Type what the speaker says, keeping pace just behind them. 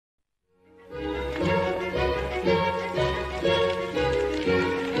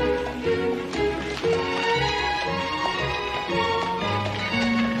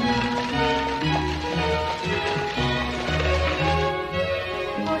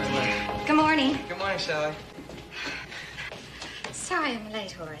morning, Sally. Sorry I'm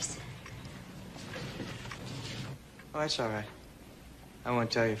late, Horace. Oh, that's all right. I won't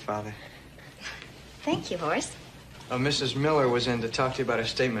tell your father. Thank you, Horace. Oh, Mrs. Miller was in to talk to you about her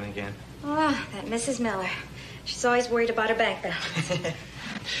statement again. Oh, that Mrs. Miller. She's always worried about her bank balance.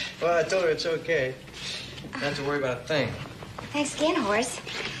 Well, I told her it's okay. Not to worry about a thing. Thanks again, Horace.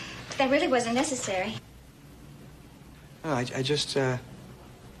 But that really wasn't necessary. No, I just,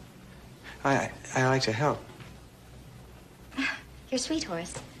 I like to help. You're sweet,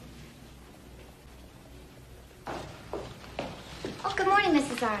 Horace. Oh, good morning,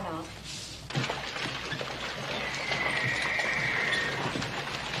 Mrs. Arnold.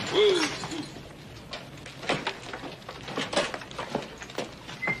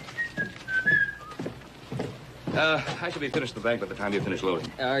 I should be finished at the bank by the time you finish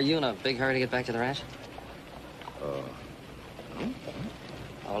loading. Are you in a big hurry to get back to the ranch? No.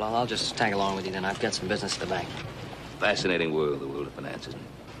 Oh, well, I'll just tag along with you then. I've got some business at the bank. Fascinating world, the world of finance, isn't it?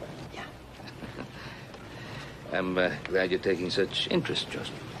 Yeah. I'm glad you're taking such interest,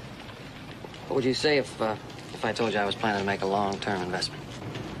 Joseph. What would you say if I told you I was planning to make a long-term investment?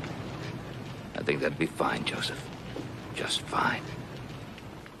 I think that'd be fine, Joseph. Just fine.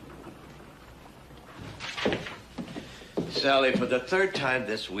 Sally, for the third time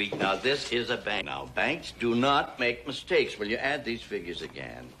this week, now this is a bank. Now, banks do not make mistakes when you add these figures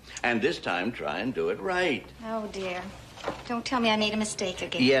again. And this time, try and do it right. Oh, dear. Don't tell me I made a mistake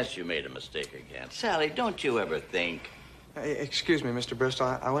again. Yes, you made a mistake again. Sally, don't you ever think... Excuse me, Mr.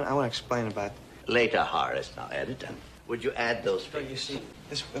 Bristol. I want to explain about... Later, Horace. Now, Editon, would you add those But figures? you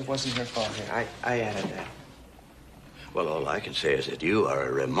see, it wasn't her fault here. I added that. Well, all I can say is that you are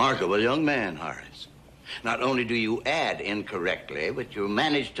a remarkable young man, Horace. Not only do you add incorrectly, but you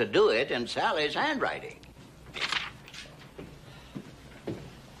managed to do it in Sally's handwriting.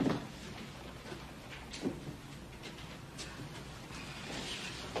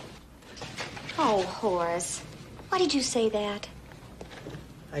 Oh, Horace. Why did you say that?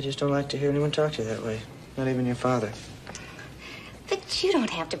 I just don't like to hear anyone talk to you that way. Not even your father. But you don't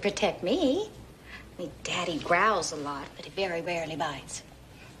have to protect me. I mean, Daddy growls a lot, but he very rarely bites.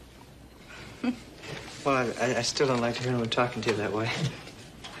 Well, I still don't like to hear anyone talking to you that way.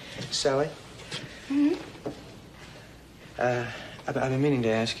 Sally? Mm-hmm. I've been meaning to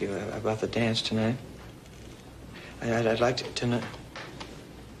ask you about the dance tonight. I'd like to know...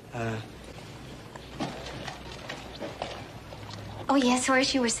 Oh, yes,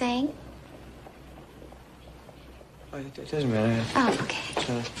 Horace, you were saying? Oh, it doesn't matter. Oh, okay.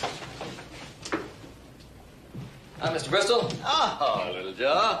 So, Hi, Mr. Bristol. Oh, little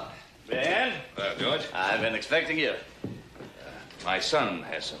Joe. Ben? George? I've been expecting you. My son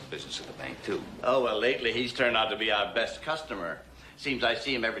has some business at the bank, too. Oh, well, lately he's turned out to be our best customer. Seems I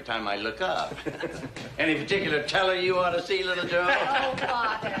see him every time I look up. Any particular teller you want to see, little Joe? Oh,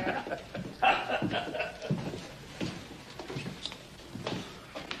 Father.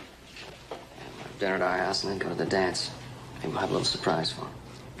 Dinner at our house and then go to the dance. Maybe we'll have a little surprise for him.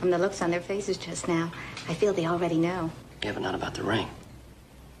 From the looks on their faces just now, I feel they already know. Yeah, but not about the ring.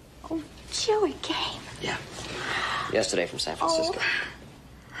 Oh, Joe, it came. Yeah. Yesterday from San Francisco.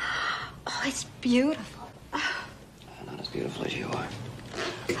 Oh, it's beautiful. Not as beautiful as you are.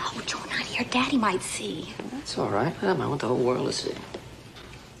 Oh, Joe, not here. Daddy might see. That's all right. I want the whole world to see.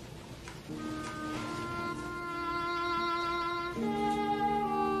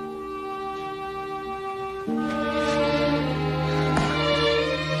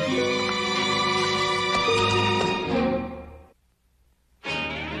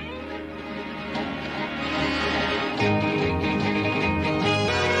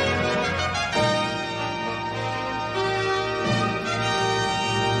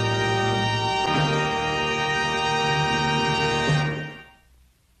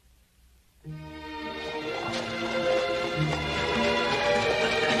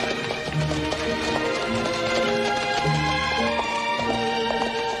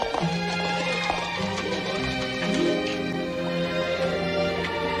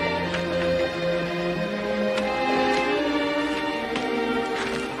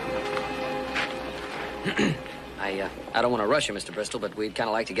 I don't want to rush you, Mr. Bristol, but we'd kind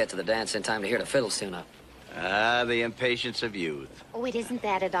of like to get to the dance in time to hear the fiddles tune up. Ah, the impatience of youth. Oh, it isn't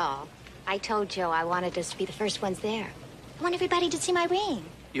that at all. I told Joe I wanted us to be the first ones there. I want everybody to see my ring.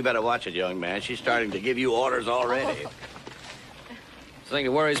 You better watch it, young man. She's starting to give you orders already. The thing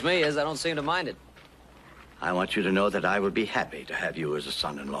that worries me is I don't seem to mind it. I want you to know that I would be happy to have you as a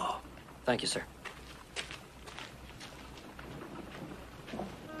son-in-law. Thank you, sir.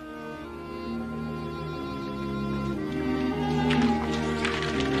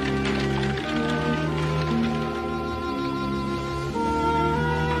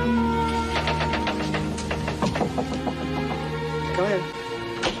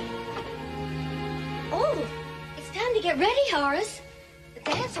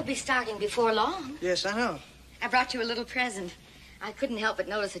 The dance will be starting before long. Yes, I know. I brought you a little present. I couldn't help but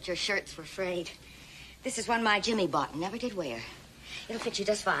notice that your shirts were frayed. This is one my Jimmy bought and never did wear. It'll fit you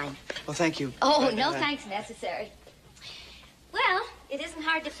just fine. Well, thank you. Oh, no thanks necessary. Well, it isn't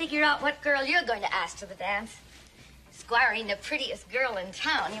hard to figure out what girl you're going to ask to the dance. Squire ain't the prettiest girl in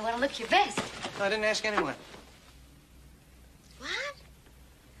town. You want to look your best. No, I didn't ask anyone. What?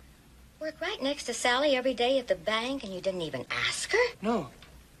 Work right next to Sally every day at the bank and you didn't even ask her? No.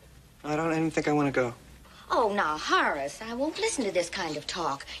 I don't even think I want to go. Oh, now, Horace, I won't listen to this kind of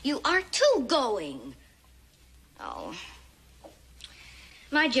talk. You are too going. Oh.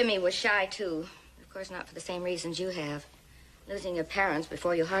 My Jimmy was shy, too. Of course, not for the same reasons you have. Losing your parents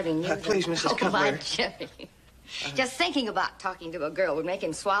before you hardly knew them. Please, Mrs. Oh, Cutler. my Jimmy. Just thinking about talking to a girl would make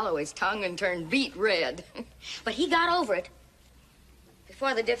him swallow his tongue and turn beet red. But he got over it.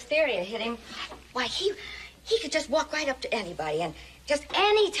 Before the diphtheria hit him, why, he could just walk right up to anybody and just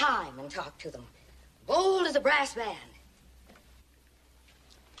any time and talk to them. Bold as a brass band.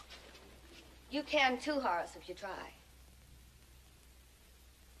 You can too, Horace, if you try.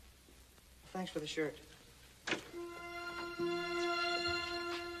 Thanks for the shirt.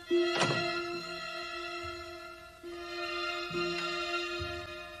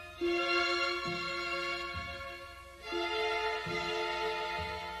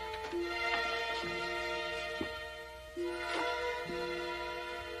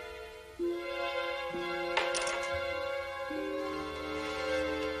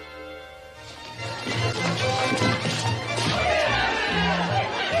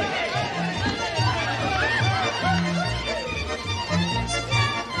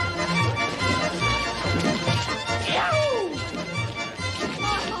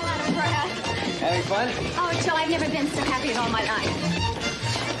 Having fun? Oh, Joe, I've never been so happy in all my life.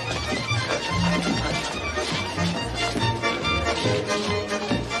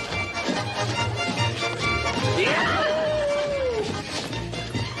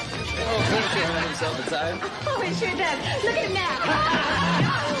 Oh, he can't let himself a time. Oh, it sure does. Look at him now.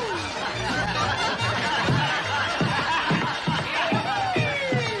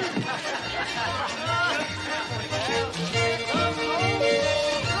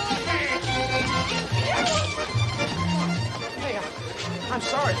 I'm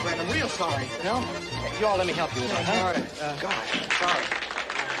sorry, friend. I'm real sorry. No? You all let me help you with that, huh? God, sorry.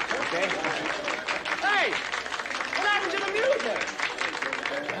 Okay. Hey! What happened to the music?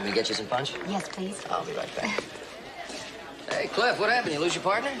 Let me get you some punch? Yes, please. I'll be right back. Hey, Cliff, what happened? You lose your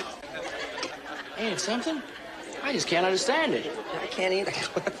partner? Ain't it something? I just can't understand it. I can't either.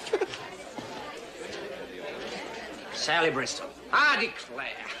 Sally Bristol. I declare.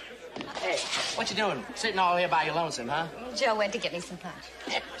 Hey, what you doing? Sitting all here by your lonesome, huh? Joe went to get me some punch.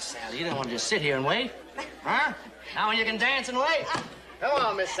 Yeah, Sally, you don't want to just sit here and wait. Huh? Now you can dance and wait. Come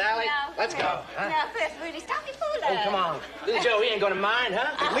on, Miss Sally. Let's go. Huh? Now, Cliff, really, stop me fooling. Oh, come on. Little Joe, he ain't gonna mind,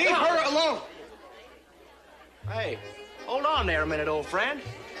 huh? Leave her alone. Hey, hold on there a minute, old friend.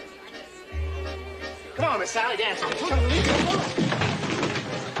 Come on, Miss Sally, dance with me. Come on.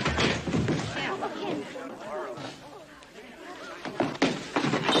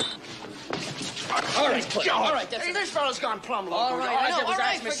 All right, Joe. All right, that's this fellow's gone plumb loco. All right, All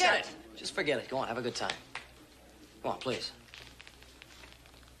right, forget it. Just forget it. Go on, have a good time. Go on, please.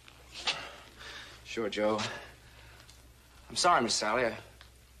 Sure, Joe. I'm sorry, Miss Sally. I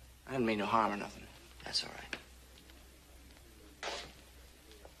didn't mean no harm or nothing. That's all right.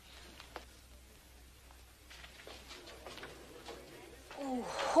 Oh,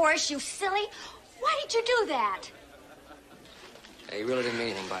 Horace, you silly. Why did you do that? Hey, you really didn't mean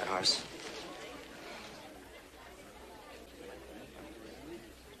anything by it, Horace.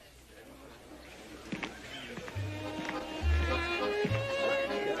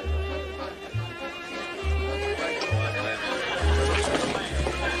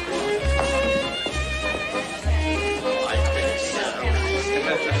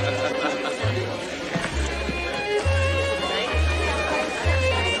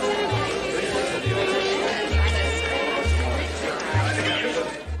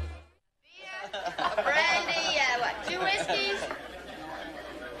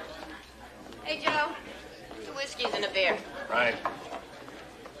 Right.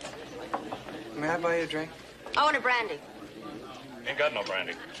 May I buy you a drink? I want a brandy. Ain't got no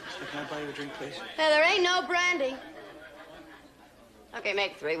brandy. Can I buy you a drink, please? Hey, there ain't no brandy. Okay,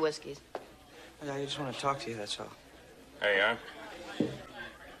 make 3 whiskeys. I just want to talk to you, that's all. There you are.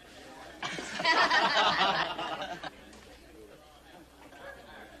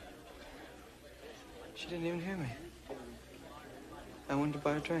 She didn't even hear me. I wanted to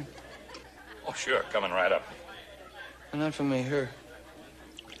buy a drink. Oh, sure. Coming right up. Not for me, her.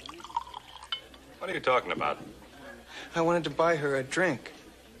 What are you talking about? I wanted to buy her a drink.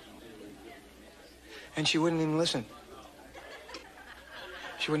 And she wouldn't even listen.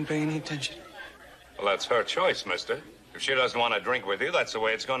 She wouldn't pay any attention. Well, that's her choice, mister. If she doesn't want to drink with you, that's the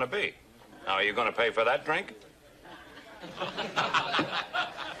way it's going to be. Now, are you going to pay for that drink?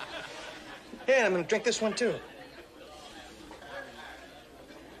 Yeah, I'm going to drink this one, too.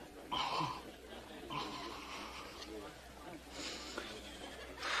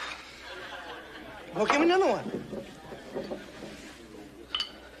 Well, give me another one.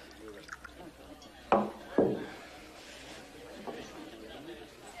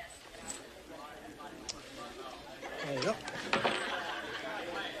 There you go.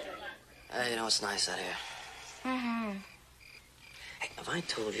 You know, it's nice out here. Mm-hmm. Hey, have I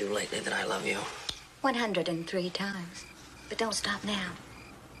told you lately that I love you? 103 times. But don't stop now.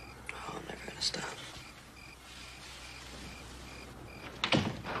 Oh, I'm never gonna stop.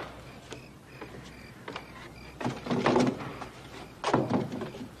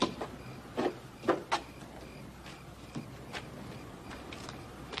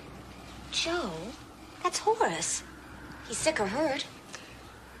 Joe, that's Horace. He's sick or hurt.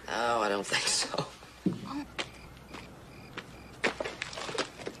 No, I don't think so. Oh.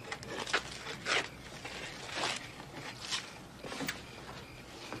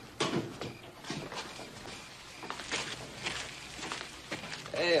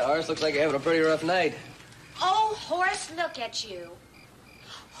 Hey, Horace, looks like you're having a pretty rough night. Oh, Horace, look at you.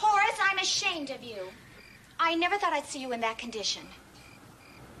 Horace, I'm ashamed of you. I never thought I'd see you in that condition.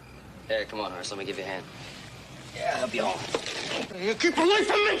 Here, come on, Horace, let me give you a hand. Yeah, I'll help you home. You keep away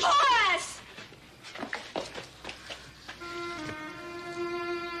from me! Horace!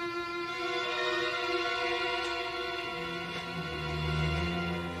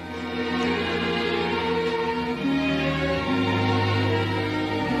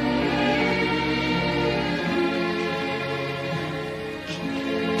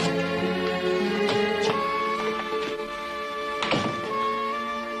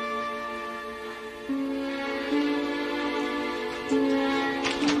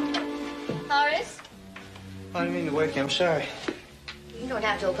 Horace? I didn't mean to wake you. I'm sorry. You don't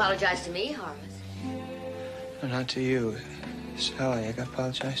have to apologize to me, Horace. No, not to you. Sally. I got to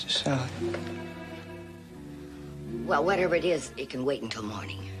apologize to Sally. Well, whatever it is, it can wait until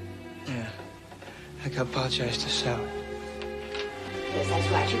morning. Yeah. I got to apologize to Sally. Yes, that's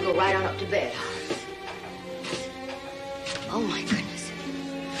right. You go right on up to bed, Horace. Oh, my goodness.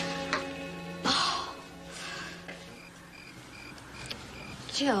 Oh.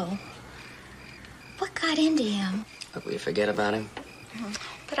 Joe, what got into him? Look, will you forget about him?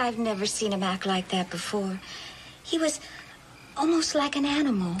 But I've never seen him act like that before. He was almost like an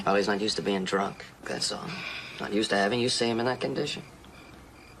animal. Oh, he's not used to being drunk, that's all. Not used to having you see him in that condition.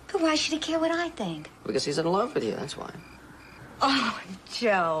 But why should he care what I think? Because he's in love with you, that's why. Oh,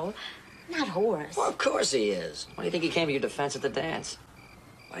 Joe, not Horace. Well, of course he is. Why do you think he came to your defense at the dance?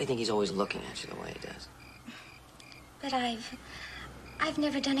 Why do you think he's always looking at you the way he does? But I've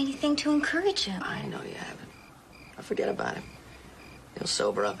never done anything to encourage him. I know you haven't. Now forget about him. He'll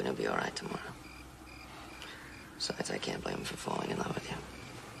sober up and he'll be all right tomorrow. Besides, I can't blame him for falling in love with you.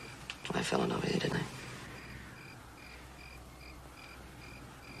 I fell in love with you, didn't I?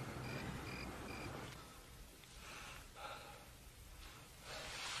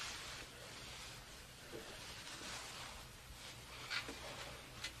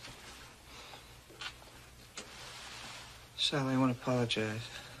 Sally, I want to apologize.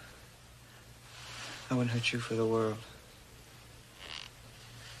 I wouldn't hurt you for the world.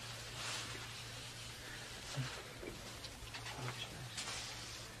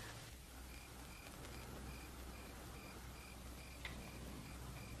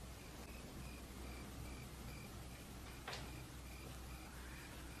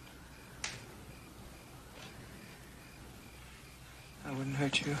 I wouldn't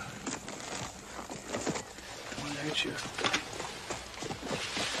hurt you. I wouldn't hurt you.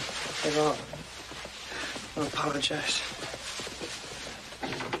 At all. I apologize.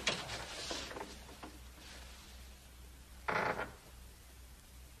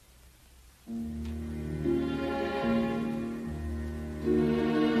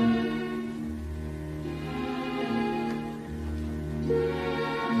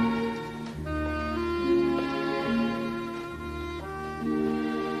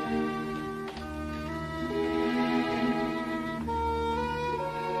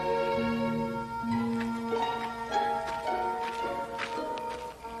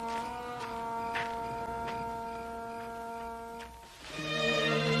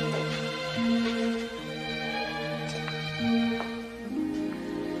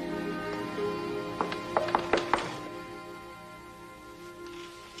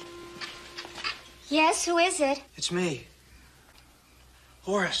 Yes, who is it? It's me.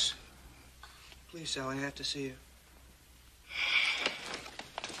 Horace. Please, Sally, I have to see you.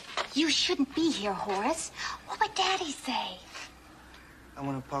 You shouldn't be here, Horace. What would Daddy say? I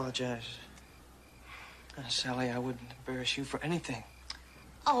want to apologize. Sally, I wouldn't embarrass you for anything.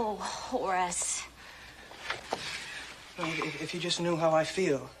 Oh, Horace. No, if you just knew how I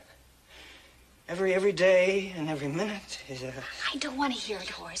feel. Every day and every minute is a... I don't want to hear it,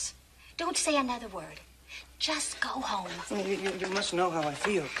 Horace. Don't say another word. Just go home. You must know how I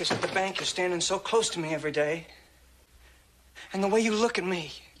feel, because at the bank you're standing so close to me every day. And the way you look at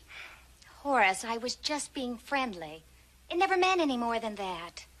me. Horace, I was just being friendly. It never meant any more than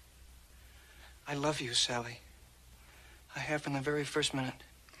that. I love you, Sally. I have from the very first minute.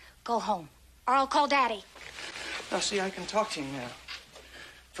 Go home, or I'll call Daddy. Now, see, I can talk to you now.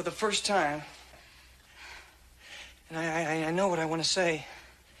 For the first time. And I know what I want to say.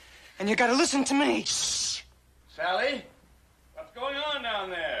 And you gotta listen to me. Shh. Sally? What's going on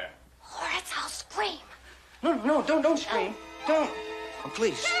down there? Horace, I'll scream. No, don't scream. Don't. Oh,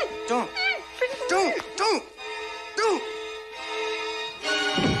 please, don't. Don't.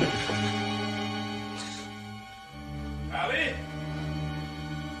 Sally?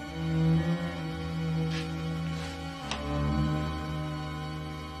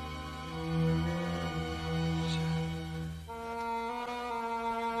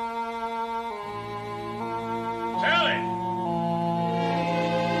 Sally!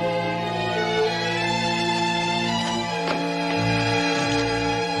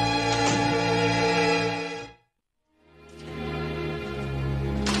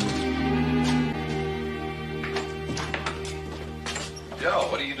 Joe,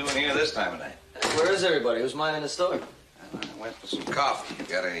 what are you doing here this time of night? Where is everybody? Who's minding the store? I went for some coffee. You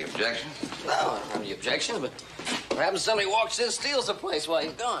got any objections? No, I don't have any objections, but what happens if somebody walks in and steals the place while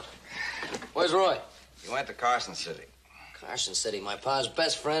he's gone? Where's Roy? You went to Carson City. Carson City, my pa's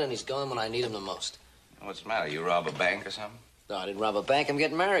best friend, and he's gone when I need him the most. What's the matter? You rob a bank or something? No, I didn't rob a bank. I'm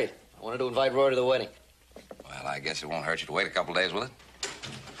getting married. I wanted to invite Roy to the wedding. Well, I guess it won't hurt you to wait a couple days, will it?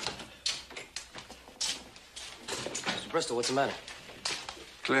 Mr. Bristol, what's the matter?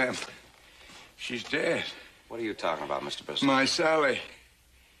 Clem, she's dead. What are you talking about, Mr. Bristol? My Sally.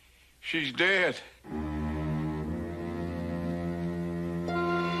 She's dead.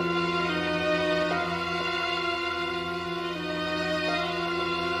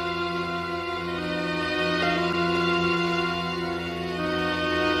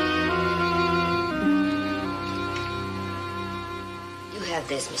 You have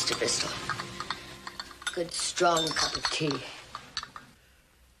this, Mr. Bristol. Good, strong cup of tea.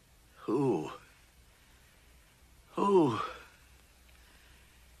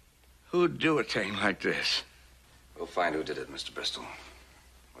 Who'd do a thing like this? We'll find who did it, Mr. Bristol.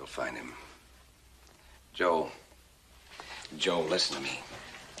 We'll find him. Joe, listen to me.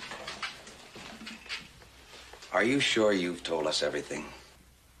 Are you sure you've told us everything?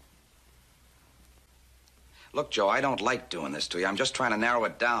 Look, Joe, I don't like doing this to you. I'm just trying to narrow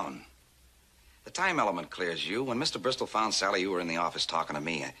it down. The time element clears you. When Mr. Bristol found Sally, you were in the office talking to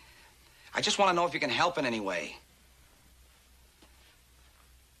me. I just want to know if you can help in any way.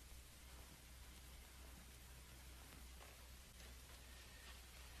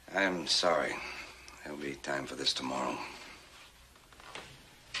 I'm sorry. There'll be time for this tomorrow.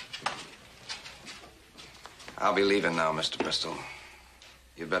 I'll be leaving now, Mr. Bristol.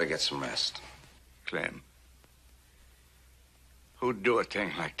 You'd better get some rest. Clem, who'd do a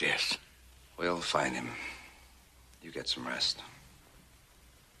thing like this? We'll find him. You get some rest.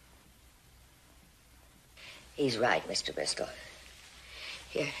 He's right, Mr. Bristol.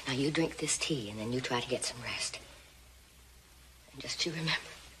 Here, now you drink this tea, and then you try to get some rest. And just you remember,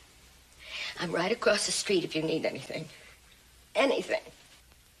 I'm right across the street if you need anything. Anything.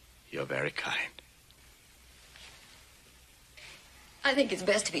 You're very kind. I think it's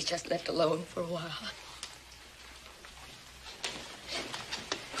best if he's just left alone for a while.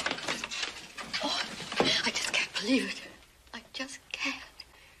 Oh, I just can't believe it. I just can't.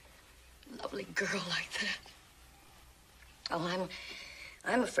 Lovely girl like that. Oh,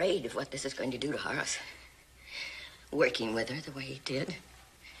 I'm afraid of what this is going to do to Horace. Working with her the way he did.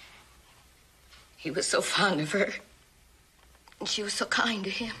 He was so fond of her. And she was so kind to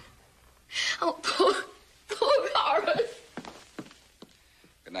him. Oh, poor Horace.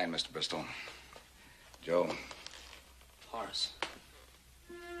 Good night, Mr. Bristol. Joe. Horace.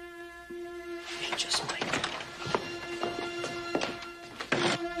 He just might.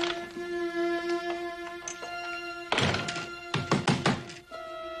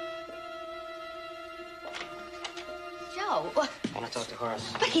 Joe, I want to talk to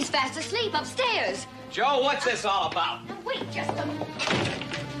Horace. But he's fast asleep upstairs. Joe, what's this all about? Now, wait just a minute.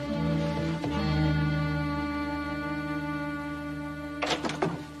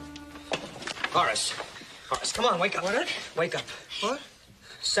 Horace. Horace, come on, wake up. What? Wake up. What?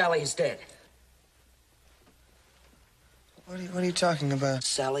 Sally is dead. What are you talking about?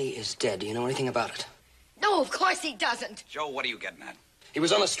 Sally is dead. Do you know anything about it? No, of course he doesn't. Joe, what are you getting at? He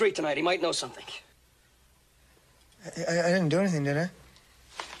was on the street tonight. He might know something. I didn't do anything, did I?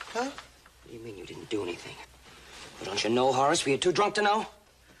 Huh? What do you mean you didn't do anything? Well, don't you know, Horace? Were you too drunk to know?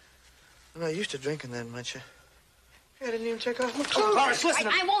 I'm not used to drinking that much. I didn't even take off my clothes. Horace, listen.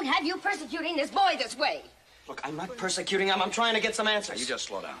 I won't have you persecuting this boy this way. Look, I'm not persecuting him. I'm trying to get some answers. Now, you just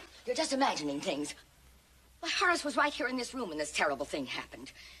slow down. You're just imagining things. Why, Horace was right here in this room when this terrible thing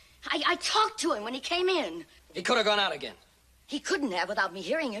happened. I talked to him when he came in. He could have gone out again. He couldn't have without me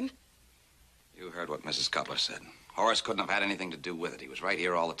hearing him. You heard what Mrs. Cutler said. Horace couldn't have had anything to do with it. He was right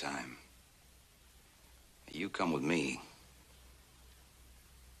here all the time. You come with me.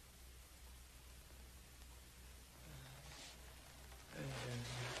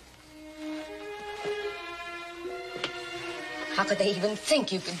 How could they even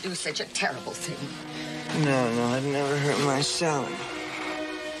think you could do such a terrible thing? No, I'd never hurt my Sally.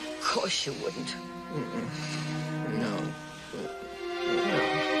 Of course you wouldn't. No.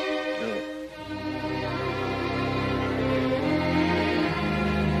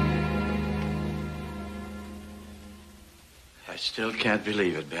 I still can't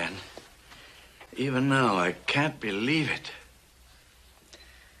believe it, Ben. Even now, I can't believe it.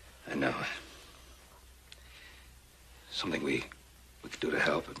 I know. Something we could do to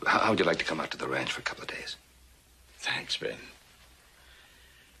help. How would you like to come out to the ranch for a couple of days? Thanks, Ben.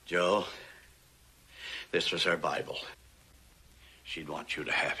 Joe, this was her Bible. She'd want you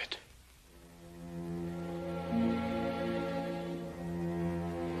to have it.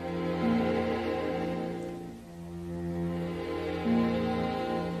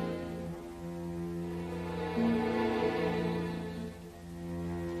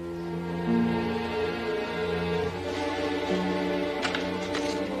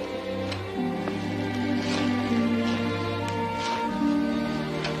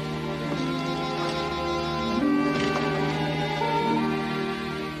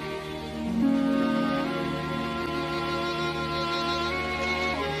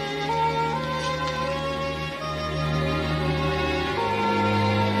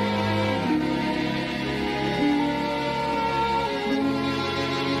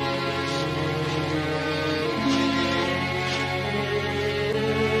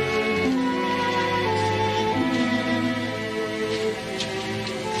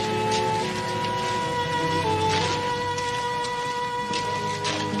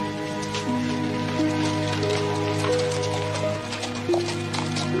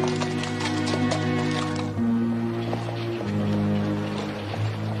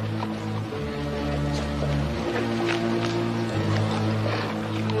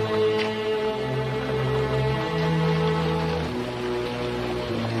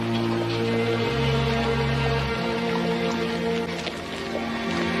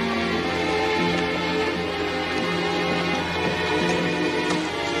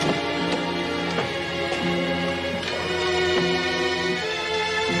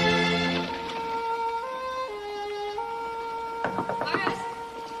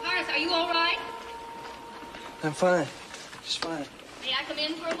 Horace, are you all right? I'm fine. Just fine. May I come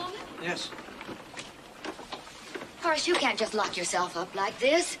in for a moment? Yes. Horace, you can't just lock yourself up like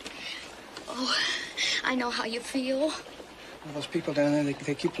this. Oh, I know how you feel. Well, those people down there,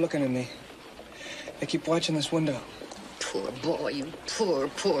 they keep looking at me. They keep watching this window. Poor boy, you poor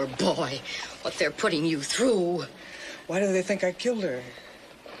boy. What they're putting you through. Why do they think I killed her?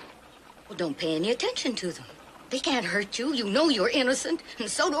 Well, don't pay any attention to them. They can't hurt you. You know you're innocent, and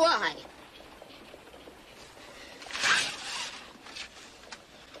so do I.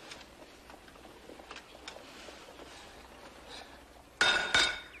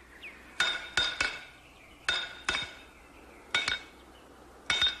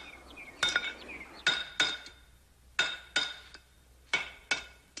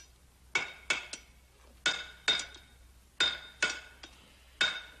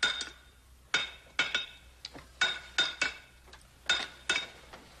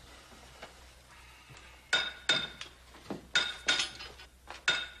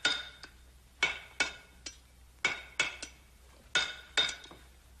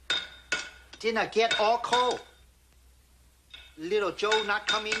 Dinner get all cold. Little Joe not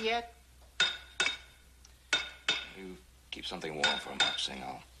come in yet? You keep something warm for him, Sing.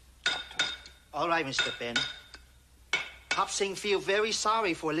 I'll talk to him. All right, Mr. Ben. Hop Sing feel very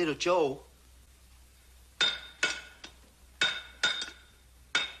sorry for little Joe.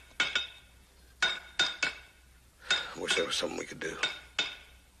 I wish there was something we could do.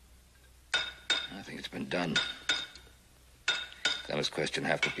 I think it's been done. Fellas questioned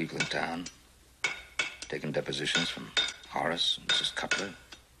half the people in town. Taken depositions from Horace and Mrs. Cutler.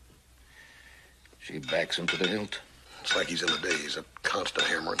 She backs him to the hilt. It's like he's in a daze, a constant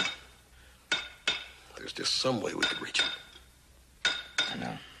hammering. There's just some way we could reach him. I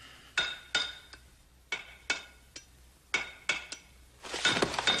know.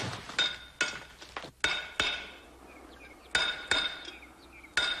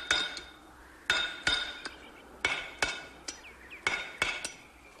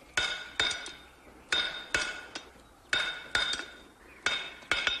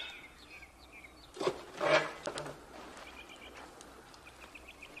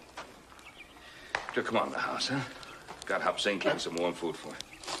 Joe, come on in the house, huh? Got Hop Sing keeping some warm food for you.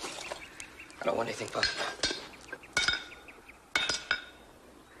 I don't want anything, Buck.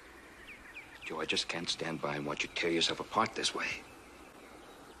 Joe, I just can't stand by and watch you tear yourself apart this way.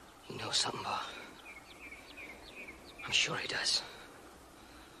 He knows something, Bob. I'm sure he does.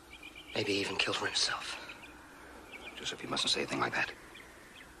 Maybe he even killed her himself. Joseph, you mustn't say anything like that.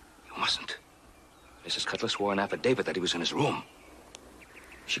 You mustn't. Mrs. Cutler swore an affidavit that he was in his room.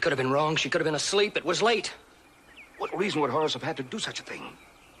 She could have been wrong. She could have been asleep. It was late. What reason would Horace have had to do such a thing?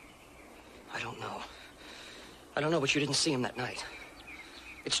 I don't know. I don't know, but you didn't see him that night.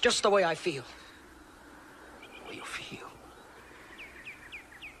 It's just the way I feel. The way you feel?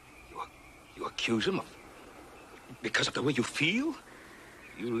 You accuse him of... because of the way you feel?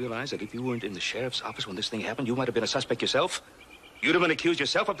 You realize that if you weren't in the sheriff's office when this thing happened, you might have been a suspect yourself? You'd have been accused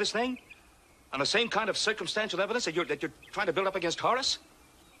yourself of this thing? On the same kind of circumstantial evidence that you're trying to build up against Horace?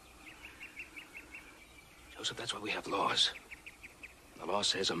 Joseph, that's why we have laws. The law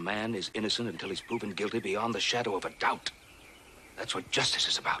says a man is innocent until he's proven guilty beyond the shadow of a doubt. That's what justice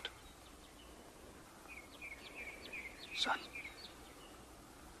is about. Son,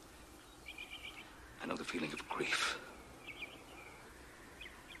 I know the feeling of grief.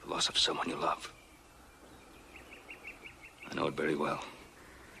 The loss of someone you love. I know it very well.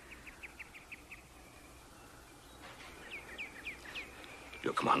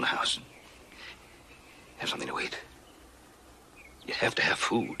 You'll come on in the house and have something to eat. You have to have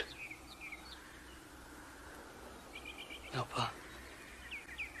food. No, Pa.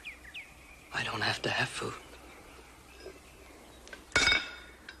 I don't have to have food.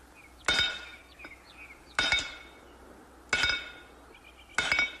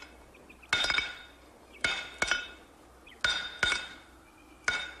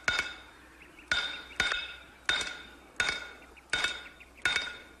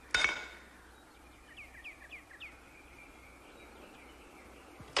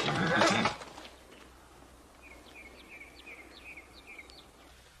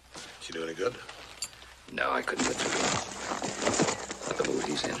 She do any good? No, I couldn't get through. Not the mood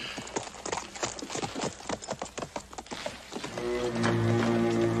he's in.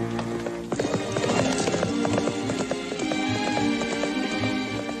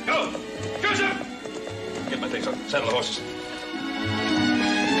 Go! Joseph! Get my things up. Saddle the horses.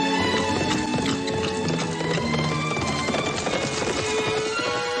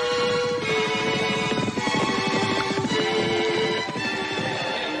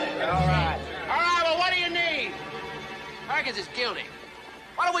 Is guilty.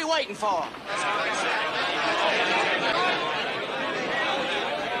 What are we waiting for?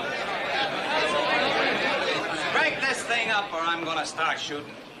 Break this thing up or I'm gonna start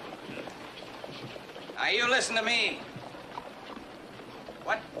shooting. Now, you listen to me.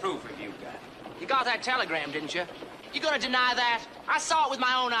 What proof have you got? You got that telegram, didn't you? You gonna deny that? I saw it with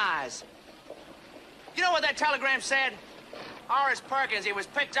my own eyes. You know what that telegram said? Horace Perkins, he was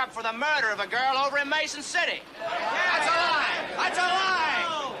picked up for the murder of a girl over in Mason City. That's a lie! That's a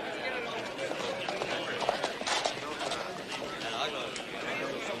lie!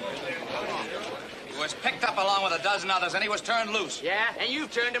 He was picked up along with a dozen others, and he was turned loose. Yeah, and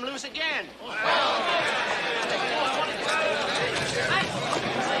you've turned him loose again.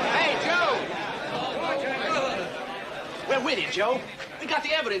 Hey, Joe! We're with you, Joe. We got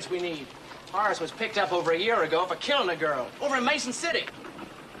the evidence we need. Horace was picked up over a year ago for killing a girl over in Mason City.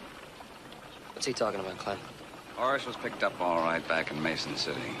 What's he talking about, Clem? Horace was picked up all right back in Mason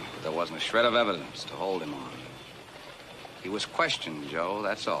City, but there wasn't a shred of evidence to hold him on. He was questioned, Joe,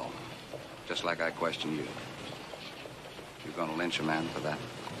 that's all. Just like I questioned you. You're gonna lynch a man for that?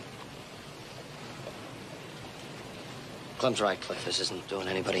 Clem's right, Cliff. This isn't doing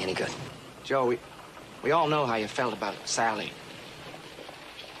anybody any good. Joe, We all know how you felt about Sally.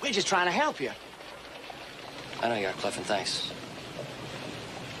 We're just trying to help you. I know you are, Cliff, and thanks.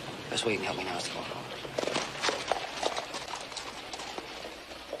 Best way you can help me now is to go home.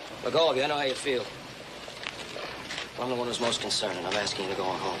 Look, all of you, I know how you feel. I'm the one who's most concerned, and I'm asking you to go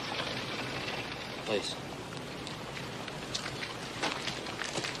on home. Please.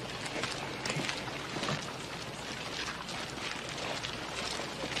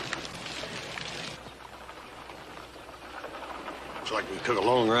 Looks like we took a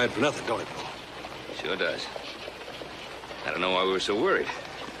long ride for nothing, don't it, Paul? Sure does. I don't know why we were so worried.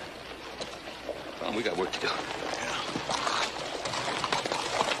 Come on, we got work to do.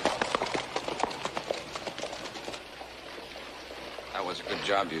 That was a good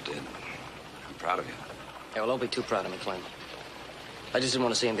job you did. I'm proud of you. Yeah, well, don't be too proud of me, Clint. I just didn't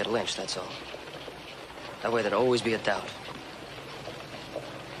want to see him get lynched, that's all. That way there'd always be a doubt.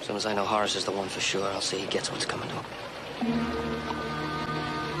 As soon as I know Horace is the one for sure, I'll see he gets what's coming to him.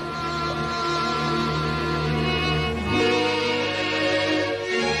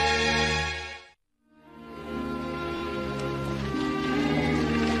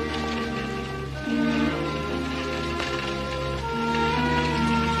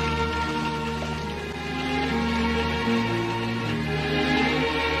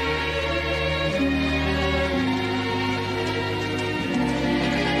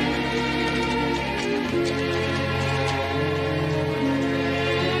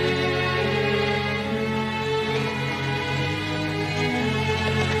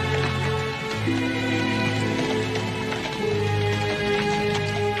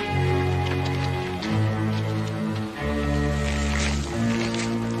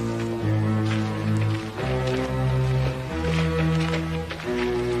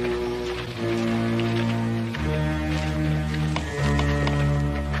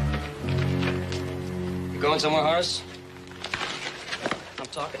 Going somewhere, Horace? I'm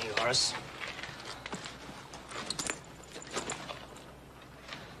talking to you, Horace.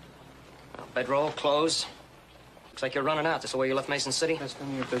 Well, bedroll, clothes. Looks like you're running out. That's the way you left Mason City? That's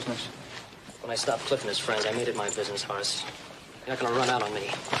none of your business. When I stopped Cliff and his friends, I made it my business, Horace. You're not gonna run out on me.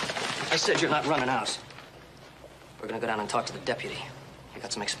 I said you're not running out. We're gonna go down and talk to the deputy. You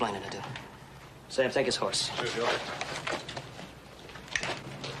got some explaining to do. Sam, take his horse. Sure.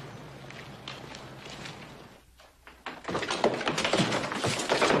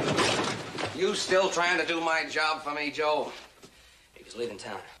 You still trying to do my job for me, Joe? He was leaving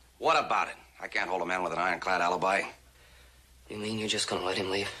town. What about it? I can't hold a man with an ironclad alibi. You mean you're just gonna let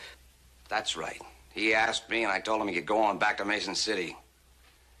him leave? That's right. He asked me, and I told him he could go on back to Mason City.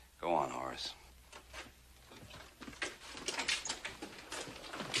 Go on, Horace.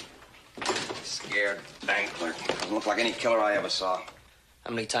 Scared bank clerk. Doesn't look like any killer I ever saw.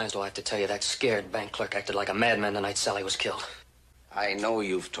 How many times do I have to tell you that scared bank clerk acted like a madman the night Sally was killed? I know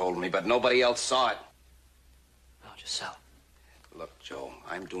you've told me, but nobody else saw it. No, just Sal. Look, Joe,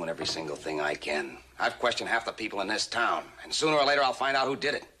 I'm doing every single thing I can. I've questioned half the people in this town, and sooner or later I'll find out who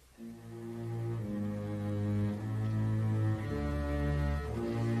did it.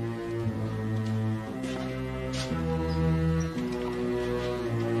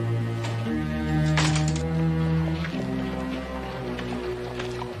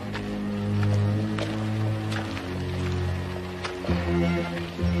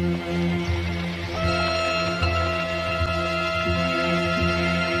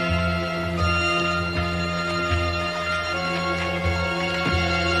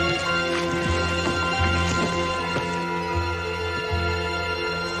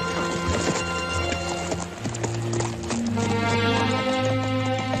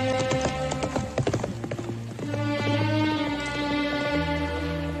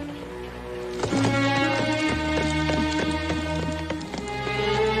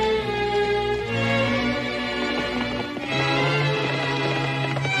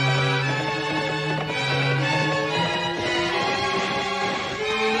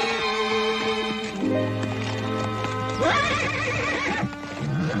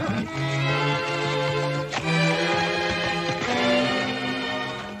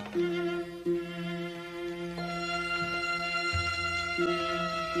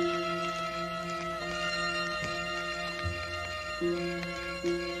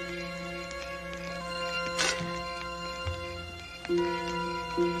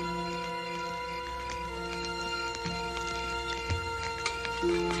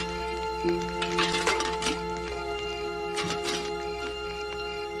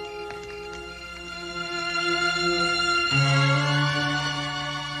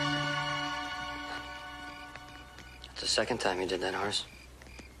 It's the second time you did that, Horace.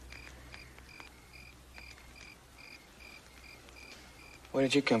 Where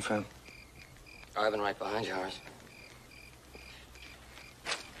did you come from? I've been right behind you, Horace.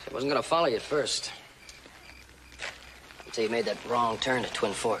 I wasn't gonna follow you at first. Until you made that wrong turn at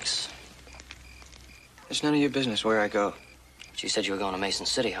Twin Forks. It's none of your business where I go. But you said you were going to Mason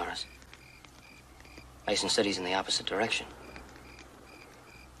City, Horace. Mason City's in the opposite direction.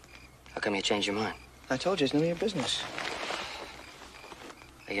 How come you changed your mind? I told you, it's none of your business.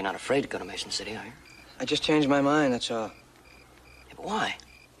 You're not afraid to go to Mason City, are you? I just changed my mind, that's all. Yeah, but why?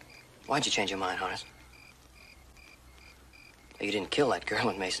 Why'd you change your mind, Horace? You didn't kill that girl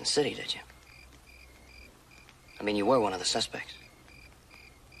in Mason City, did you? I mean, you were one of the suspects.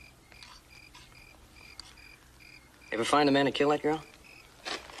 Ever find the man who killed that girl?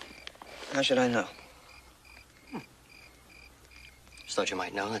 How should I know? Just thought you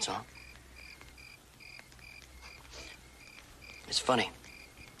might know, that's all. It's funny.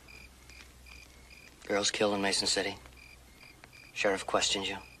 Girl's killed in Mason City. Sheriff questions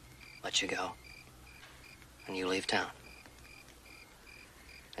you, lets you go, and you leave town.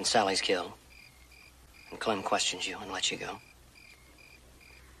 And Sally's killed, and Clem questions you and lets you go.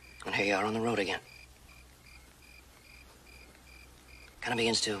 And here you are on the road again. Kind of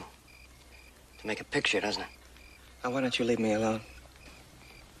begins to make a picture, doesn't it? Now, why don't you leave me alone?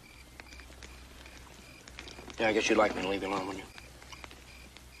 Yeah, I guess you'd like me to leave you alone, wouldn't you?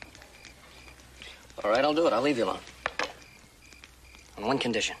 All right, I'll do it. I'll leave you alone. On one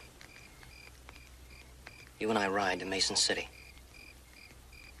condition. You and I ride to Mason City.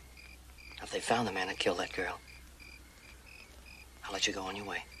 If they found the man that killed that girl, I'll let you go on your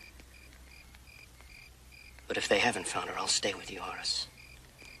way. But if they haven't found her, I'll stay with you, Horace.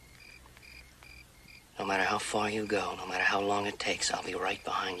 No matter how far you go, no matter how long it takes, I'll be right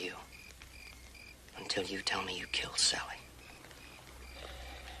behind you. Until you tell me you killed Sally.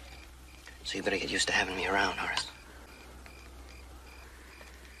 So you better get used to having me around, Horace.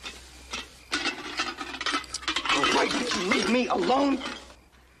 Oh, why did you leave me alone?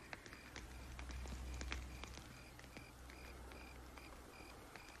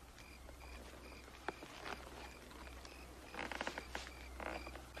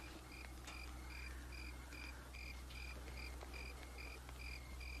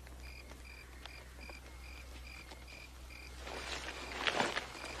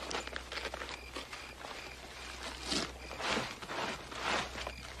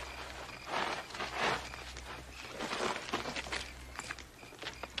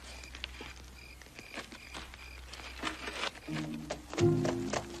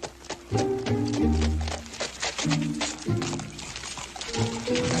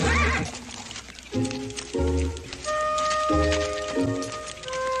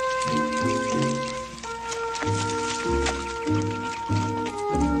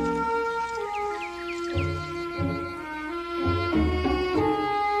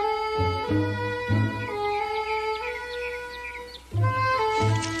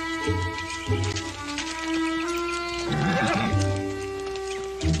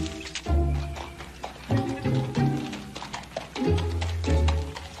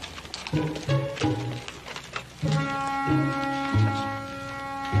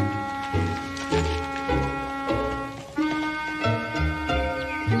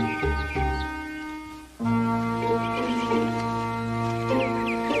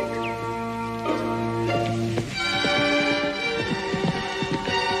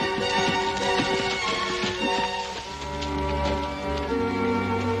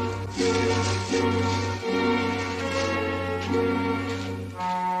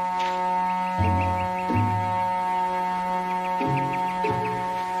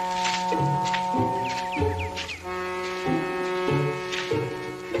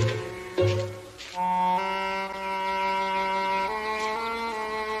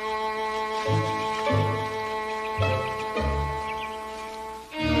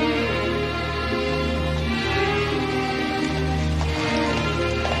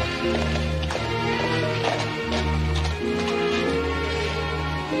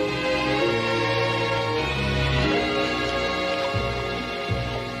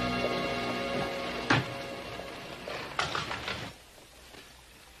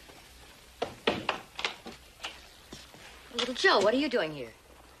 Little Joe, what are you doing here?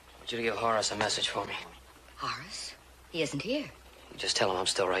 I want you to give Horace a message for me. Horace? He isn't here. You just tell him I'm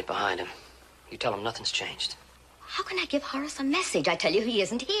still right behind him. You tell him nothing's changed. How can I give Horace a message? I tell you, he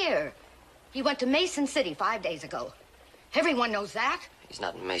isn't here. He went to Mason City 5 days ago. Everyone knows that. He's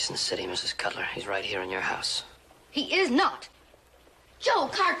not in Mason City, Mrs. Cutler. He's right here in your house. He is not. Joe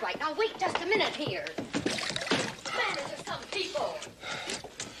Cartwright, now wait just a minute here. Manners of some people.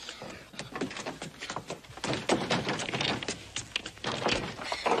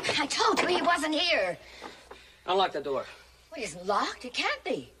 he wasn't here. Unlock the door. Well, it isn't locked. It can't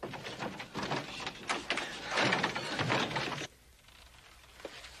be.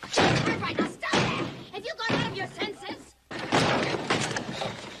 Right now, stop that! Have you gone out of your senses?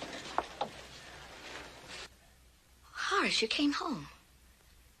 Horace, you came home.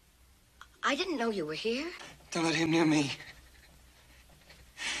 I didn't know you were here. Don't let him near me.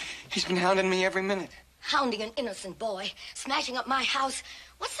 He's been hounding me every minute. Hounding an innocent boy, smashing up my house.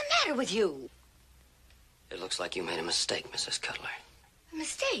 What's the matter with you? It looks like you made a mistake, Mrs. Cutler. A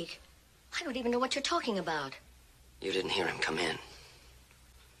mistake? I don't even know what you're talking about. You didn't hear him come in.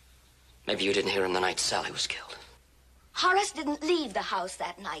 Maybe you didn't hear him the night Sally was killed. Horace didn't leave the house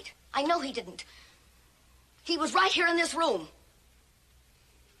that night. I know he didn't. He was right here in this room.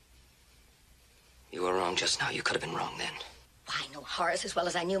 You were wrong just now. You could have been wrong then. I know Horace as well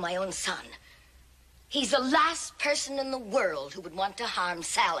as I knew my own son. He's the last person in the world who would want to harm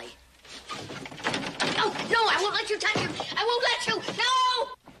Sally. No, no, I won't let you touch him. I won't let you. No!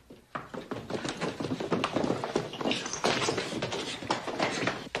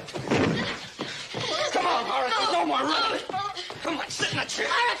 Come on, Horace. There's no more room. Come on, sit in a chair.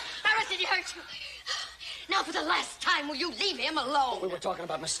 Horace, did he hurt you? Now, for the last time, will you leave him alone? We were talking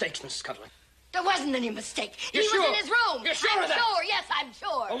about mistakes, Mrs. Cutler. There wasn't any mistake. You're He sure? was in his room. You're sure I'm of that? sure. Yes, I'm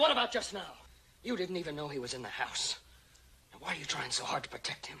sure. Well, what about just now? You didn't even know he was in the house. Now, why are you trying so hard to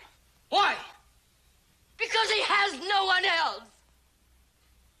protect him? Why? Because he has no one else.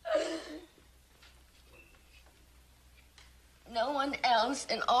 No one else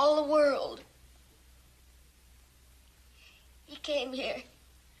in all the world. He came here,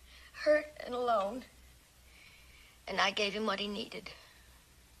 hurt and alone, and I gave him what he needed,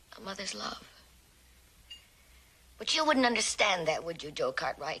 a mother's love. But you wouldn't understand that, would you, Joe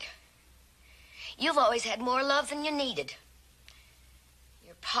Cartwright? You've always had more love than you needed.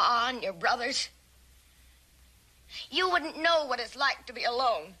 Your pa and your brothers. You wouldn't know what it's like to be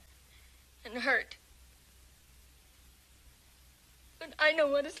alone and hurt. But I know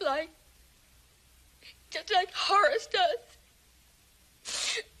what it's like. Just like Horace does.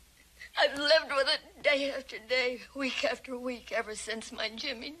 I've lived with it day after day, week after week, ever since my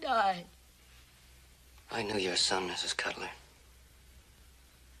Jimmy died. I knew your son, Mrs. Cutler.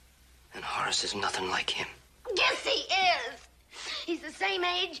 And Horace is nothing like him. Yes, he is. He's the same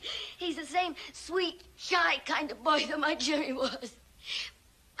age. He's the same sweet, shy kind of boy that my Jimmy was.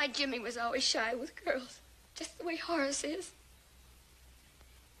 My Jimmy was always shy with girls, just the way Horace is.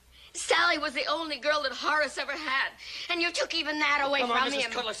 Sally was the only girl that Horace ever had, and you took even that away Come on, from Mrs.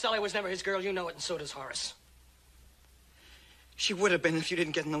 him. Cutler, Sally was never his girl. You know it, and so does Horace. She would have been if you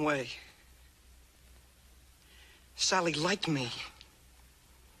didn't get in the way. Sally liked me.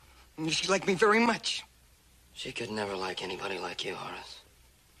 And she liked me very much. She could never like anybody like you, Horace.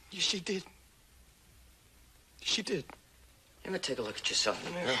 Yes, she did. She did. You ever take a look at yourself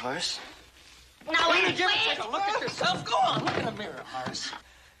in the mirror, Horace? No, wait, Did you ever take a look at yourself? Go on, look in the mirror, Horace.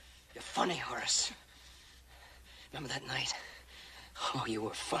 You're funny, Horace. Remember that night? Oh, you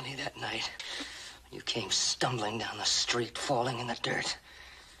were funny that night. When you came stumbling down the street, falling in the dirt.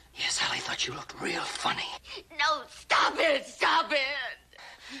 Yes, Sally thought you looked real funny. No, stop it! Stop it!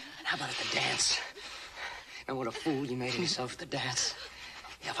 And how about at the dance? And what a fool you made of yourself at the dance.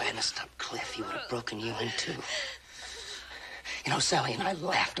 Yeah, if I hadn't stopped Cliff, he would have broken you in two. You know, Sally and I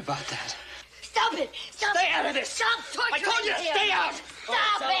laughed about that. Stop it! Stop! Stay out of this! Stop torturing I told you to him. stay out!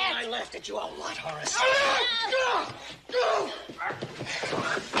 Stop Sally it! and I laughed at you a lot, Horace.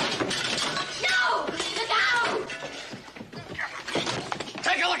 No! Look out!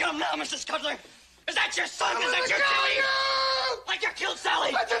 Take a look at him now, Mrs. Cutler. Is that your son? Is that your Jimmy? Like you killed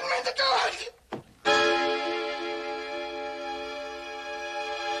Sally? I didn't mean to do it!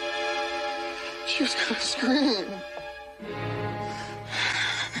 She was gonna scream.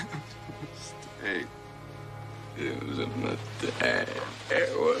 It was a mistake. It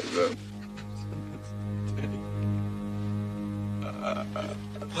was a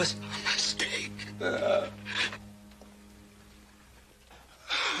Was a mistake.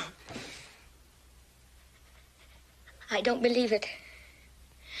 I don't believe it.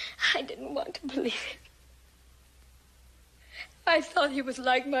 I didn't want to believe it. I thought he was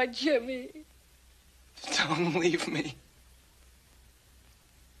like my Jimmy. Don't leave me.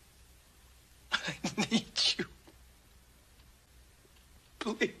 I need you.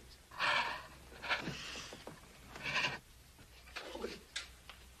 Please.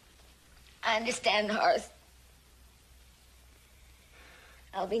 I understand, Horace.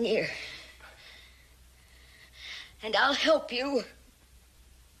 I'll be near. And I'll help you.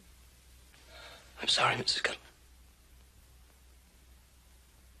 I'm sorry, Mrs. Cutler.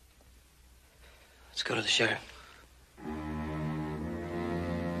 Let's go to the sheriff.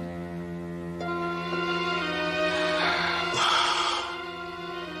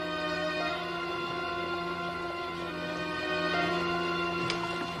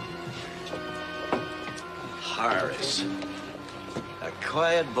 Horace. A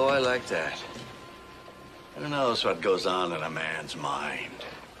quiet boy like that. Who knows what goes on in a man's mind?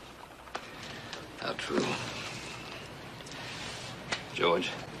 How true.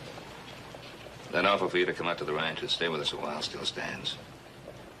 George, that offer for you to come out to the ranch and stay with us a while still stands.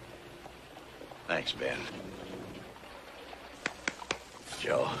 Thanks, Ben.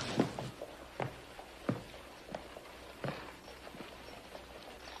 Joe.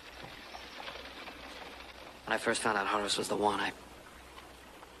 When I first found out Horace was the one,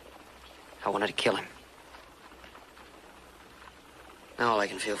 I wanted to kill him. Now all I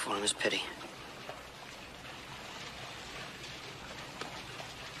can feel for him is pity.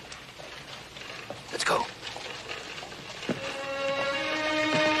 Let's go.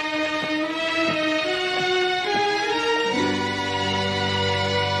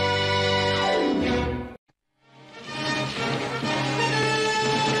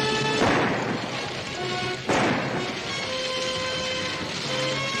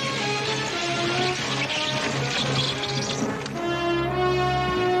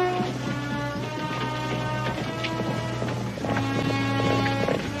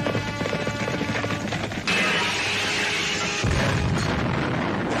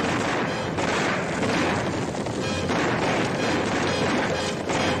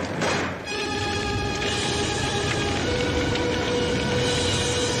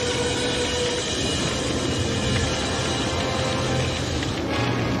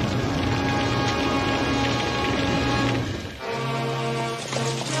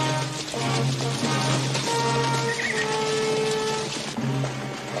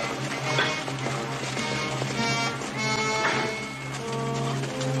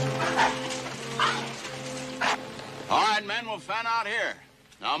 Fan out here.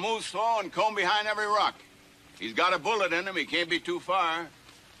 Now move slow and comb behind every rock. He's got a bullet in him. He can't be too far.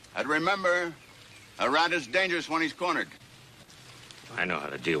 And remember, a rat is dangerous when he's cornered. I know how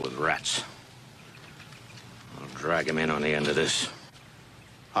to deal with rats. I'll drag him in on the end of this.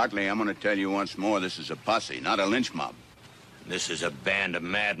 Hartley, I'm going to tell you once more, this is a posse, not a lynch mob. This is a band of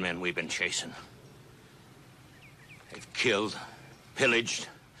madmen we've been chasing. They've killed, pillaged,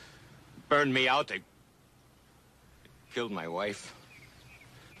 burned me out. They killed my wife.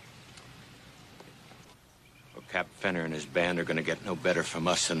 Well, Cap Fenner and his band are going to get no better from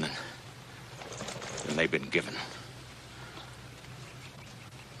us than they've been given.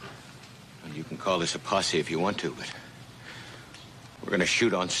 And you can call this a posse if you want to, but we're going to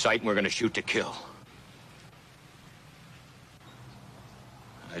shoot on sight and we're going to shoot to kill.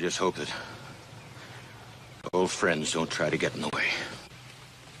 I just hope that old friends don't try to get in the way.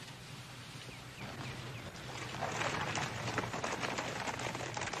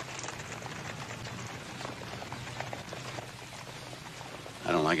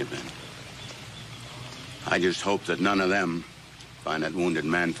 I don't like it, Ben. I just hope that none of them find that wounded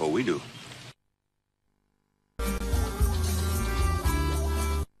man before we do.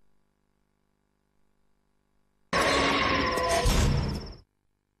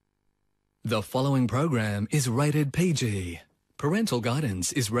 The following program is rated PG. Parental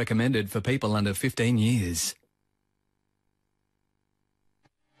guidance is recommended for people under 15 years.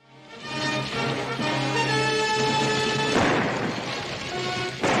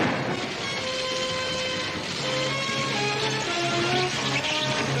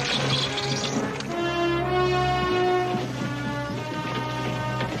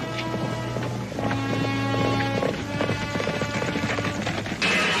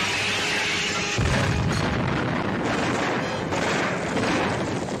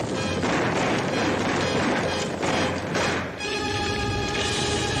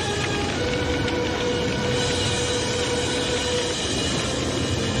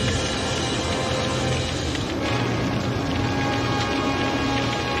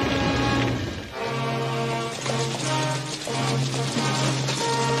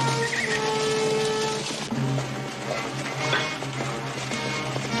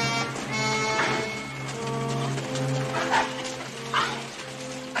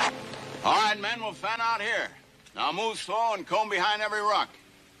 Fan out here. Now move slow and comb behind every rock.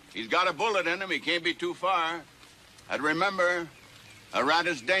 He's got a bullet in him. He can't be too far. And remember, a rat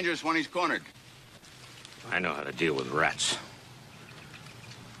is dangerous when he's cornered. I know how to deal with rats.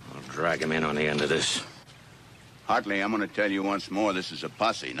 I'll drag him in on the end of this. Hartley, I'm going to tell you once more, this is a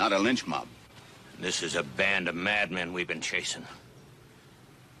posse, not a lynch mob. This is a band of madmen we've been chasing.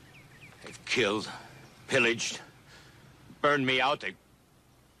 They've killed, pillaged, burned me out. They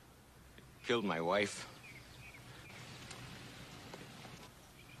killed my wife.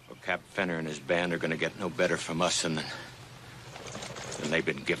 Well, Cap Fenner and his band are going to get no better from us than they've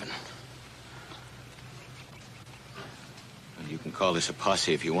been given. And you can call this a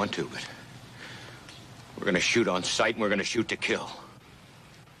posse if you want to, but we're going to shoot on sight and we're going to shoot to kill.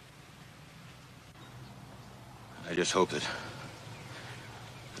 I just hope that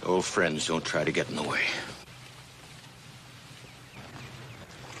old friends don't try to get in the way.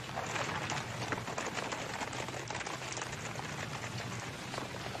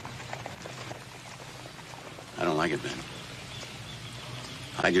 I don't like it, Ben.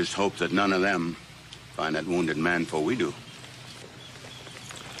 I just hope that none of them find that wounded man before we do.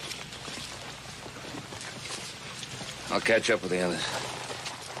 I'll catch up with the others.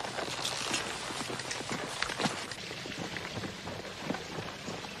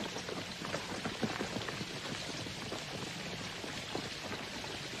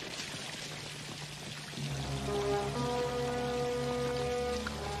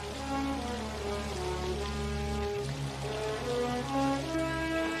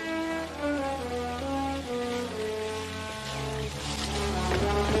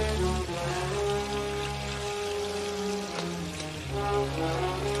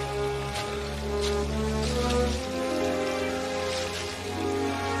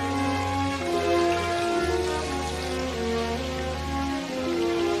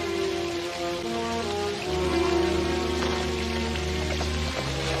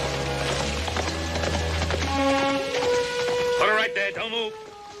 Don't move.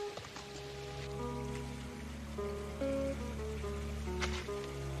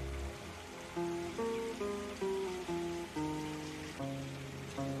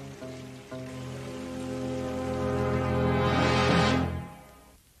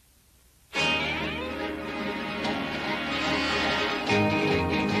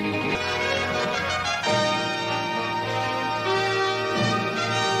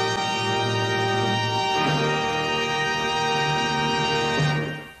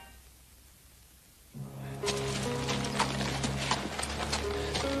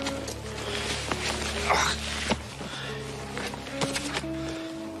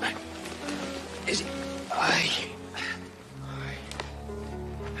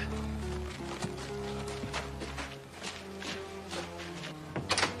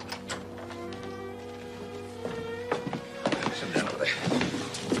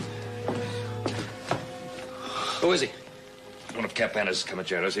 Who is he? One of Cap Fenner's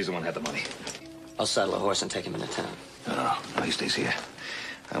comancheros. He's the one who had the money. I'll saddle a horse and take him into town. No, he stays here.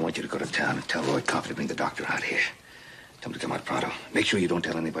 I want you to go to town and tell Roy Coffey to bring the doctor out here. Tell him to come out pronto. Make sure you don't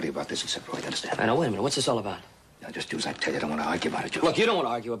tell anybody about this except Roy, understand? I know, wait a minute. What's this all about? Now, just do as I tell you. I don't want to argue about it, Joe. Look, you don't want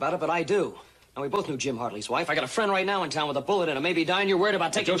to argue about it, but I do. And we both knew Jim Hartley's wife. I got a friend right now in town with a bullet in him. Maybe dying. You're worried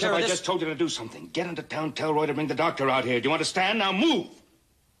about taking care of this? I just told you to do something. Get into town, tell Roy to bring the doctor out here. Do you understand? Now move!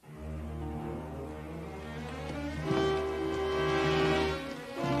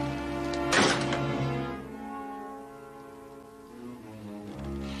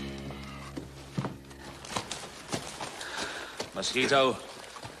 Mosquito,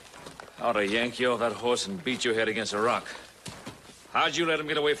 I ought to yank you off that horse and beat your head against a rock. How'd you let him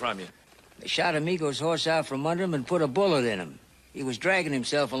get away from you? They shot Amigo's horse out from under him and put a bullet in him. He was dragging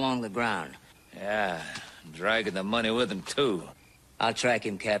himself along the ground. Yeah, dragging the money with him, too. I'll track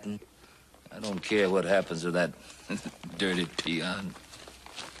him, Captain. I don't care what happens to that dirty peon.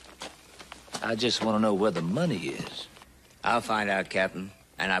 I just want to know where the money is. I'll find out, Captain,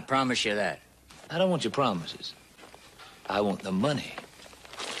 and I promise you that. I don't want your promises. I want the money.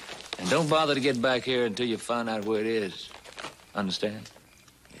 And don't bother to get back here until you find out where it is. Understand?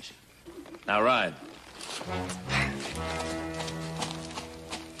 Yes, sir. Now ride.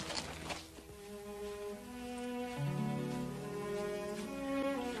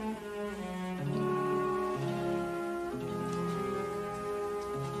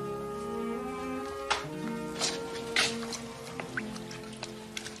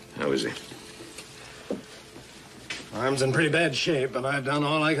 How is he? Arm's in pretty bad shape, but I've done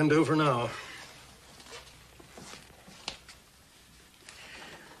all I can do for now.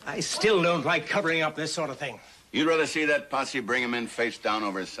 I still don't like covering up this sort of thing. You'd rather see that posse bring him in face down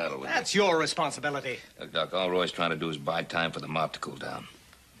over his saddle with That's your responsibility. Look, Doc, all Roy's trying to do is buy time for the mob to cool down.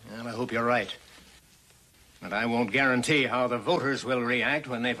 And I hope you're right. But I won't guarantee how the voters will react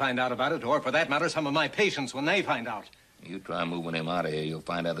when they find out about it, or for that matter, some of my patients when they find out. You try moving him out of here, you'll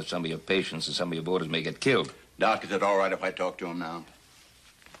find out that some of your patients and some of your voters may get killed. Doc, is it all right if I talk to him now?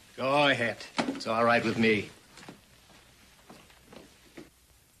 Go ahead. It's all right with me.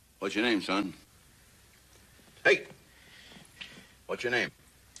 What's your name, son? Hey! What's your name?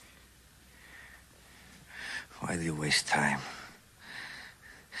 Why do you waste time?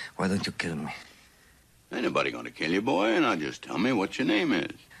 Why don't you kill me? Ain't nobody gonna kill you, boy. Now just tell me what your name is.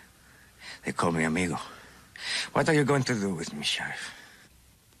 They call me amigo. What are you going to do with me, Sheriff?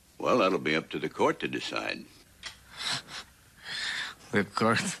 Well, that'll be up to the court to decide. The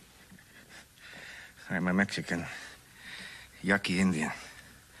court? I'm a Mexican, Yaqui Indian.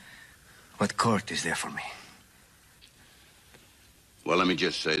 What court is there for me? Well, let me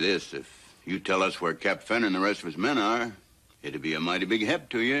just say this. If you tell us where Cap Fenner and the rest of his men are, it'd be a mighty big help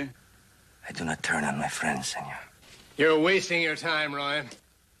to you. I do not turn on my friends, senor. You're wasting your time, Roy.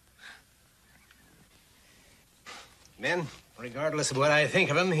 Men, regardless of what I think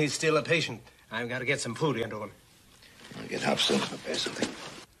of him, he's still a patient. I've got to get some food into him. I'll get Hobson to prepare something.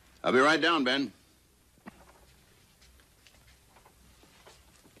 I'll be right down, Ben.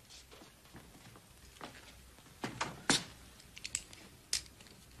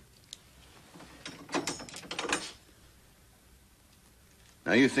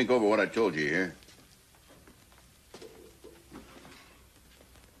 Now, you think over what I told you here.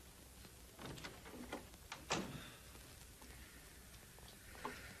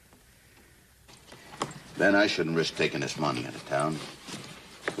 Ben, I shouldn't risk taking this money out of town.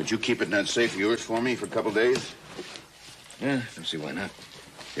 Would you keep it in that safe of yours for me for a couple days? Yeah, I don't see why not.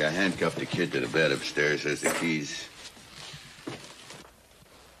 Yeah, I handcuffed the kid to the bed upstairs. There's the keys.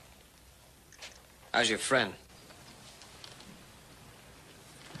 How's your friend?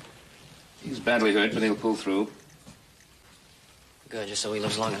 He's badly hurt, but he'll pull through. Good, just so he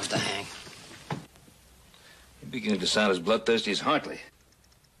lives long enough to hang. You're beginning to sound as bloodthirsty as Hartley.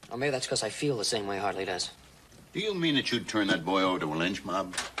 Or maybe that's because I feel the same way Hartley does. Do you mean that you'd turn that boy over to a lynch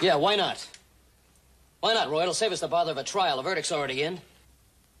mob? Yeah, why not? Why not, Roy? It'll save us the bother of a trial. The verdict's already in.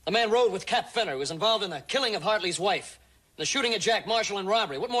 The man rode with Cap Fenner, who was involved in the killing of Hartley's wife, the shooting of Jack Marshall, and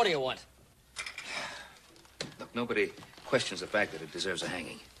robbery. What more do you want? Look, nobody questions the fact that it deserves a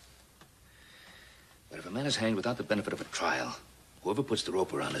hanging. But if a man is hanged without the benefit of a trial, whoever puts the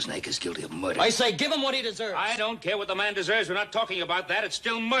rope around his neck is guilty of murder. I say give him what he deserves. I don't care what the man deserves. We're not talking about that. It's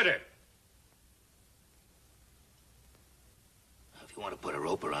still murder. If you want to put a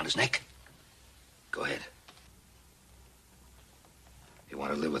rope around his neck, go ahead. If you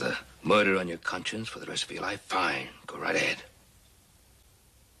want to live with a murder on your conscience for the rest of your life, fine. Go right ahead.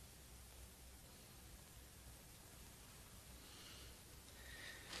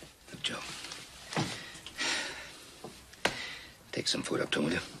 Look, Joe. Take some food up to him,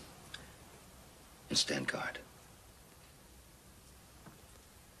 will you? And stand guard.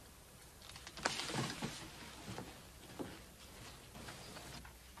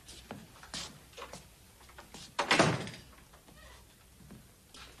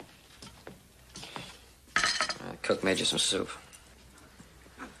 Cook made you some soup.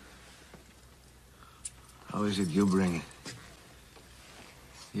 How is it you bring it?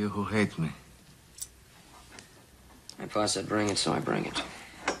 You who hate me. My pa said bring it, so I bring it.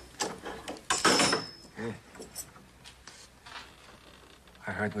 Yeah.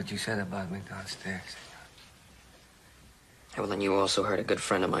 I heard what you said about me downstairs. Yeah, well, then you also heard a good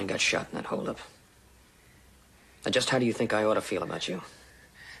friend of mine got shot in that holdup. Now, just how do you think I ought to feel about you?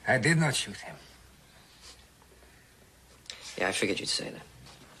 I did not shoot him. Yeah, I figured you'd say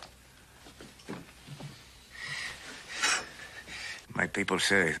that. My people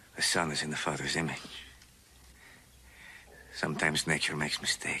say the son is in the father's image. Sometimes nature makes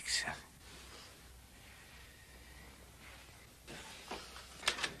mistakes.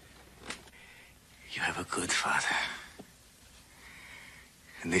 You have a good father.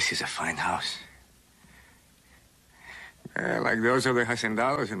 And this is a fine house. Like those of the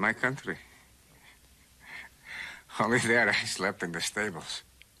hacendados in my country. Only there I slept in the stables.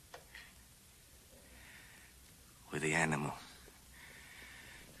 With the animal.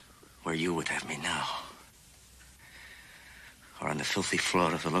 Where you would have me now. Or on the filthy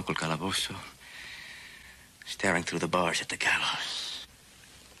floor of the local calabozo. Staring through the bars at the gallows.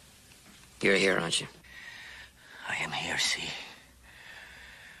 You're here, aren't you? I am here, see.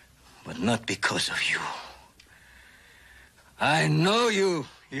 But not because of you. I know you,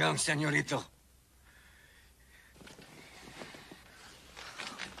 young señorito.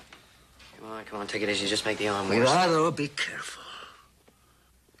 Come on, take it easy. Just make the arm worse. Cuidado, be careful.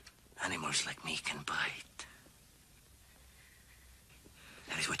 Animals like me can bite.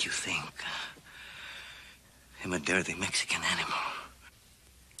 That is what you think. I'm a dirty Mexican animal.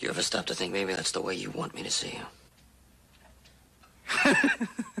 Do you ever stop to think maybe that's the way you want me to see you?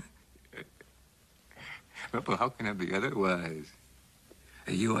 Well, how can it be otherwise?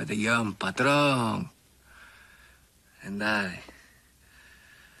 You are the young patron. And I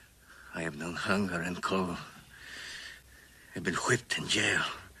have known hunger and cold. I've been whipped in jail.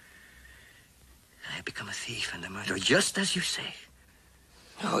 I have become a thief and a murderer, just as you say.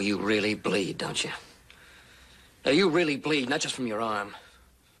 Oh, you really bleed, don't you? Now, you really bleed, not just from your arm.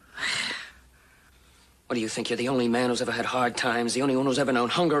 What do you think? You're the only man who's ever had hard times, the only one who's ever known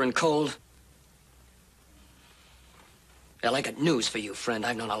hunger and cold? Well, I got news for you, friend.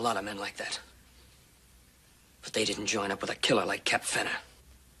 I've known a lot of men like that. But they didn't join up with a killer like Cap Fenner.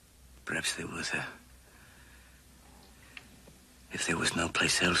 Perhaps there was a... If there was no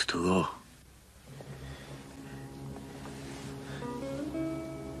place else to go.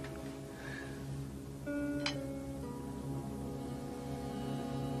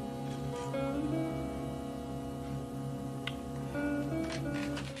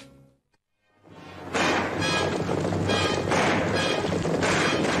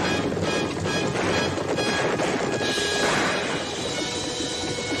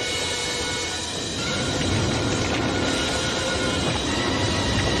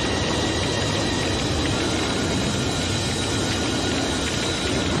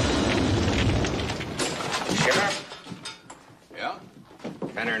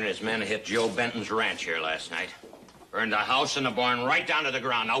 Men hit Joe Benton's ranch here last night. Burned the house and the barn right down to the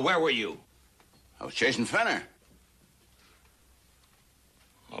ground. Now, where were you? I was chasing Fenner.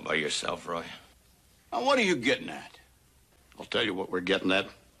 All by yourself, Roy? Now, what are you getting at? I'll tell you what we're getting at.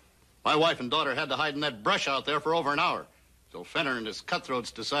 My wife and daughter had to hide in that brush out there for over an hour. So Fenner and his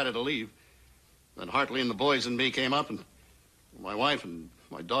cutthroats decided to leave. Then Hartley and the boys and me came up, and my wife and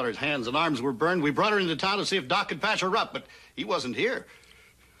my daughter's hands and arms were burned. We brought her into town to see if Doc could patch her up, but he wasn't here.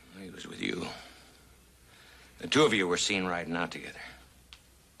 He was with you. The two of you were seen riding out together.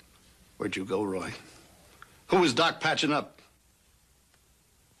 Where'd you go, Roy? Who was Doc patching up?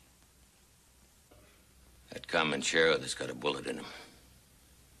 That Comanchero that's got a bullet in him.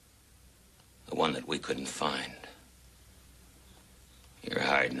 The one that we couldn't find. You're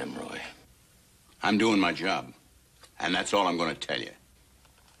hiding him, Roy. I'm doing my job. And that's all I'm going to tell you.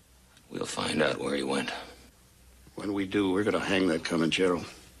 We'll find out where he went. When we do, we're going to hang that Comanchero.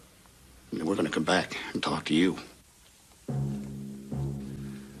 And then we're going to come back and talk to you. All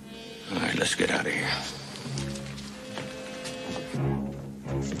right, let's get out of here.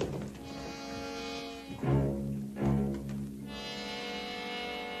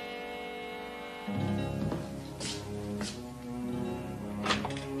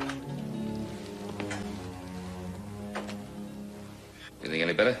 You think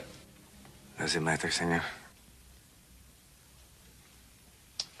any better? Doesn't matter, senor.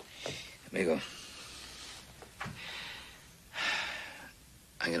 Amigo,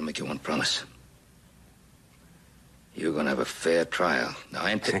 I'm gonna make you one promise. You're gonna have a fair trial. Now,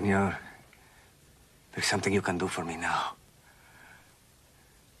 I ain't... Senor, there's something you can do for me now.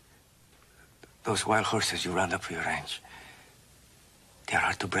 Those wild horses you round up for your ranch, they're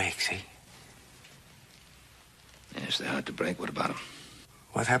hard to break, see? Yes, they're hard to break. What about them?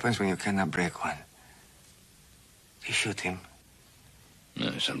 What happens when you cannot break one? You shoot him.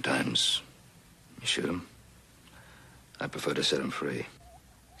 No, sometimes you shoot him. I prefer to set him free.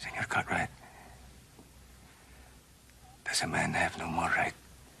 Senor Cartwright, does a man have no more right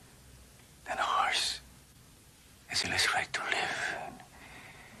than a horse? Has he less right to live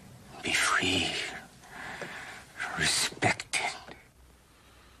and be free, respected?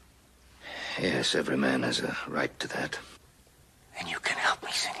 Yes, every man has a right to that. And you can help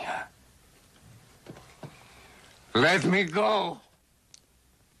me, senor. Let me go.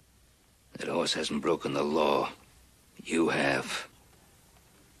 That horse hasn't broken the law. You have.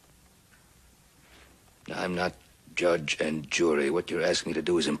 I'm not judge and jury. What you're asking me to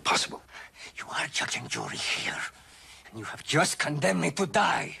do is impossible. You are judge and jury here. And you have just condemned me to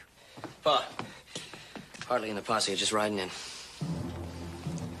die. Pa, Hartley and the posse are just riding in.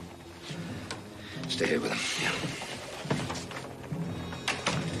 Stay here with them. Yeah.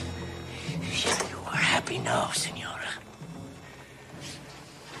 You are happy now, senora.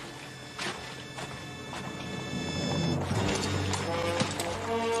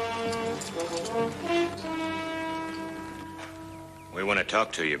 We want to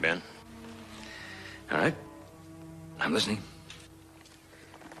talk to you, Ben. All right. I'm listening.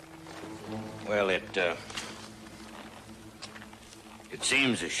 Well, it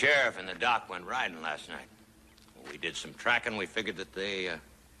seems the sheriff and the doc went riding last night. We did some tracking. We figured that they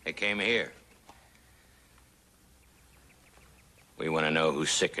came here. We want to know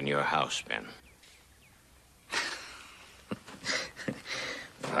who's sick in your house, Ben.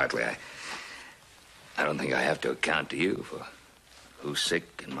 Hartley, I don't think I have to account to you for Who's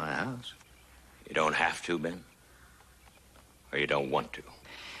sick in my house? You don't have to, Ben? Or you don't want to?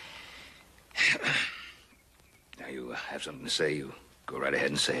 Now, you have something to say, you go right ahead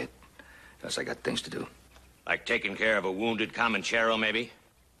and say it. Else I got things to do. Like taking care of a wounded Comanchero, maybe?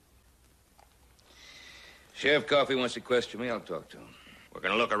 Sheriff Coffey wants to question me, I'll talk to him. We're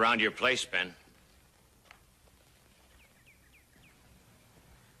gonna look around your place, Ben.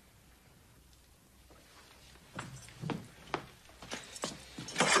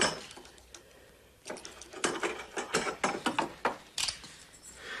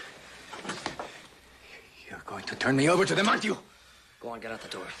 You're going to turn me over to them, aren't you? Go on, get out the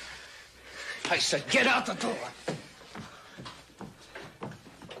door. I said get out the door.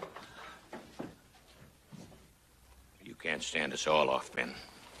 You can't stand us all off, Ben.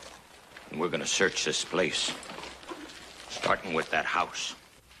 And we're gonna search this place. Starting with that house.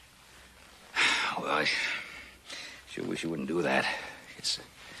 Well, I sure wish you wouldn't do that.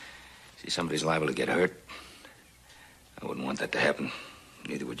 See, somebody's liable to get hurt. I wouldn't want that to happen.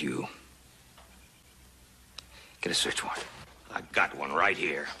 Neither would you. Get a search warrant. I got one right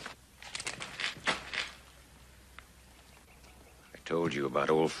here. I told you about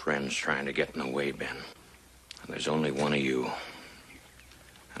old friends trying to get in the way, Ben. And there's only one of you.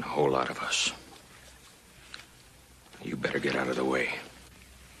 And a whole lot of us. You better get out of the way.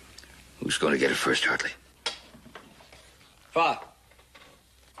 Who's going to get it first, Hartley? Father.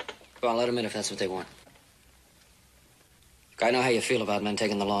 Go on, let them in if that's what they want. I know how you feel about men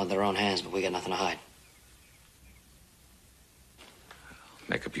taking the law in their own hands, but we got nothing to hide.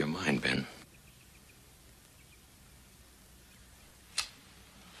 Make up your mind, Ben.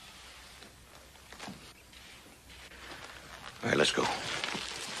 All right, let's go.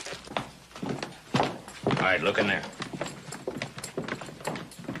 All right, look in there.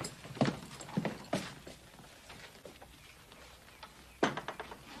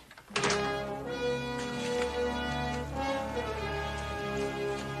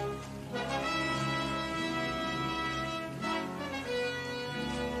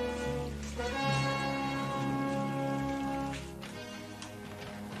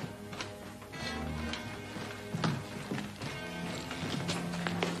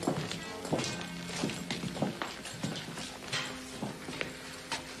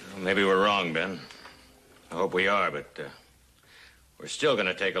 Maybe we're wrong, Ben. I hope we are, but we're still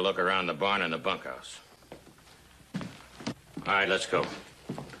gonna take a look around the barn and the bunkhouse. All right, let's go.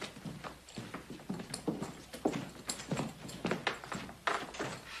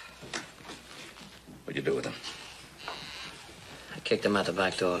 What'd you do with him? I kicked him out the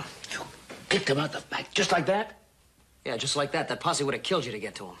back door. You kicked him out the back, just like that? Yeah, just like that. That posse would have killed you to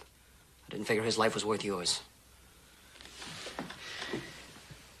get to him. I didn't figure his life was worth yours.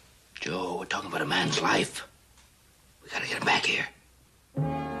 Joe, we're talking about a man's life. We gotta get him back here.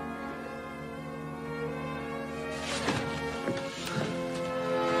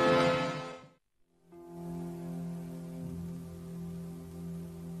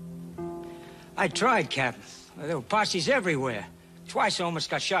 I tried, Captain. There were posses everywhere. Twice I almost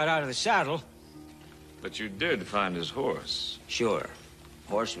got shot out of the saddle. But you did find his horse. Sure.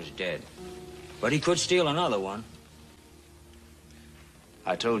 Horse was dead. But he could steal another one.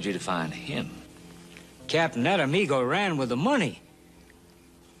 I told you to find him. Captain, that amigo ran with the money.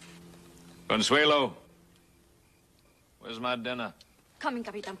 Consuelo, where's my dinner? Coming,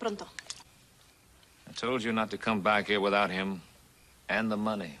 Capitan, pronto. I told you not to come back here without him and the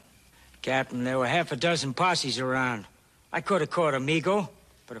money. Captain, there were half a dozen posses around. I could have caught amigo,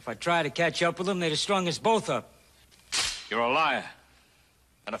 but if I tried to catch up with them, they'd have strung us both up. You're a liar,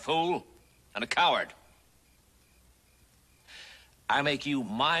 and a fool, and a coward. I make you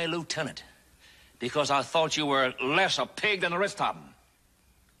my lieutenant because I thought you were less a pig than the rest of them.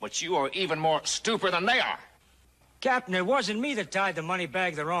 But you are even more stupid than they are. Captain, it wasn't me that tied the money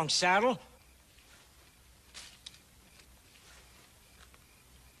bag the wrong saddle.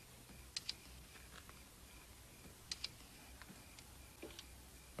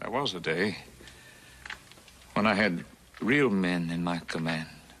 There was a day when I had real men in my command.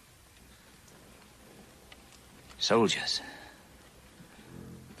 Soldiers.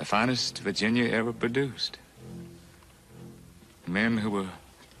 The finest Virginia ever produced. Men who were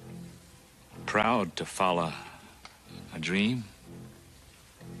proud to follow a dream.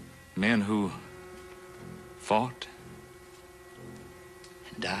 Men who fought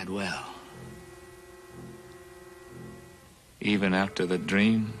and died well. Even after the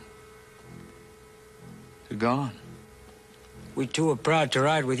dream is gone. We too are proud to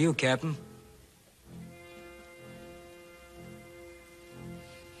ride with you, Captain.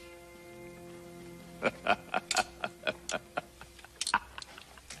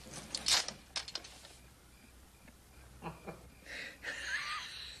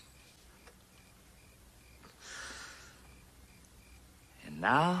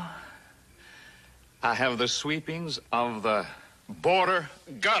 now, I have the sweepings of the border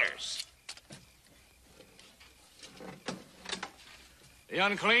gutters. The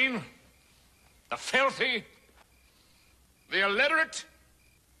unclean, the filthy, the illiterate,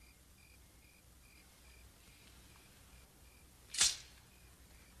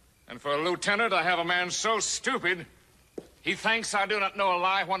 and for a lieutenant, I have a man so stupid, he thinks I do not know a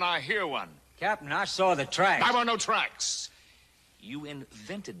lie when I hear one. Captain, I saw the tracks. There were no tracks. You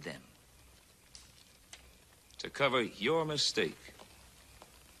invented them to cover your mistake.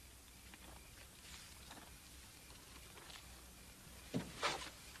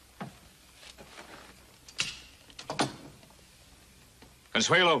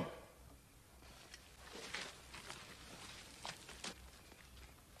 Consuelo.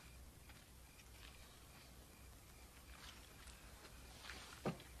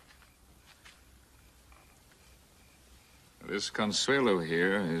 This Consuelo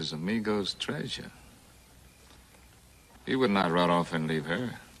here is Amigo's treasure. He would not run off and leave her.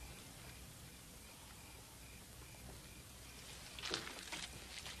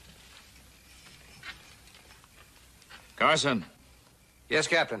 Carson. Yes,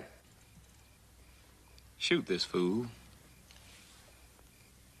 Captain. Shoot this fool.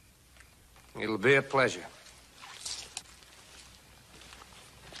 It'll be a pleasure.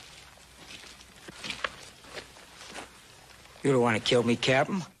 You don't want to kill me,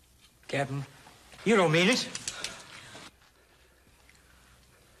 Captain. Captain, you don't mean it.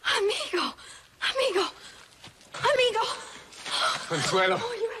 Amigo! Amigo! Amigo! Consuelo.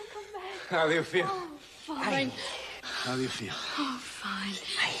 Oh, you have come back. How do you feel? Oh, fine. How do you feel? Oh, fine.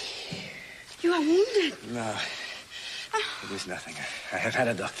 You are wounded. No. It is nothing. I have had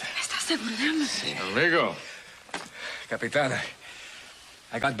a doctor. ¿Estás seguro de ambos? Amigo. Capitan,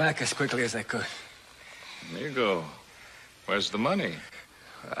 I got back as quickly as I could. Amigo, where's the money?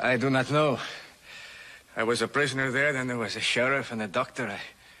 I do not know. I was a prisoner there, then there was a sheriff and a doctor.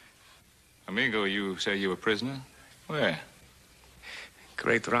 Amigo, you say you were a prisoner? Where?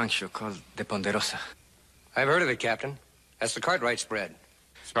 Great rancho called De Ponderosa. I've heard of it, Captain. That's the Cartwright spread.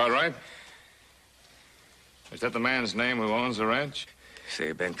 Cartwright? Is that the man's name who owns the ranch?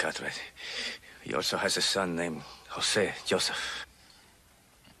 Say, Ben Cartwright. He also has a son named Jose Joseph.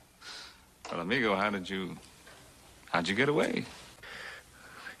 Well, amigo, how'd you get away?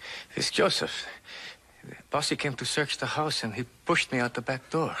 It's Joseph. Bossy came to search the house, and he pushed me out the back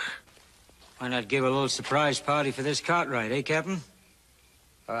door. Why not give a little surprise party for this Cartwright, eh, Captain?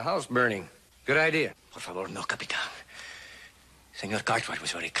 A house burning. Good idea. Por favor, no, Capitan. Senor Cartwright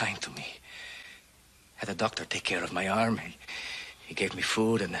was very kind to me. Had a doctor take care of my arm. He gave me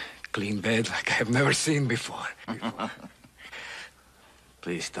food and a clean bed like I have never seen before.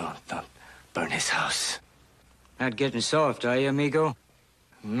 Please don't burn his house. Not getting soft, are you, amigo?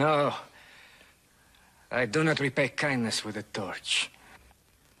 No. I do not repay kindness with a torch.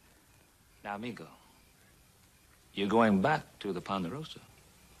 Now, amigo, you're going back to the Ponderosa.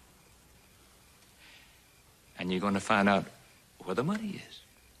 And you're going to find out where the money is.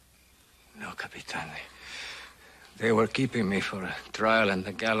 No, Capitan. They were keeping me for a trial and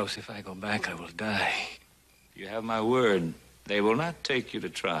the gallows. If I go back, I will die. You have my word. They will not take you to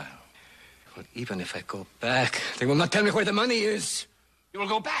trial. But even if I go back, they will not tell me where the money is. You will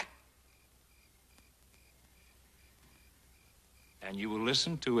go back. And you will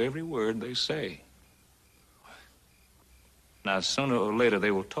listen to every word they say. Now, sooner or later,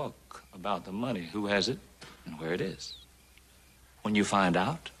 they will talk about the money, who has it, and where it is. When you find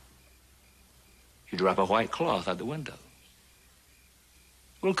out, you drop a white cloth out the window.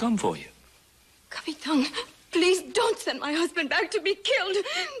 We'll come for you. Capitan, please don't send my husband back to be killed.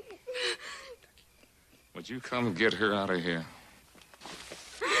 Would you come get her out of here?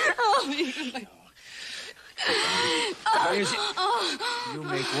 You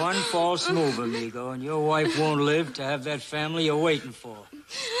make one false move, amigo, and your wife won't live to have that family you're waiting for.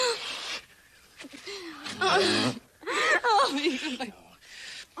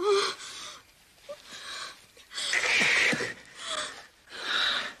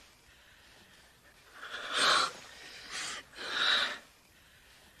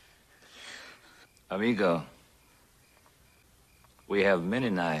 Amigo, we have many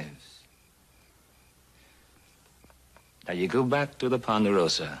knives. Now you go back to the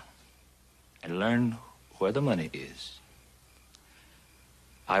Ponderosa and learn where the money is.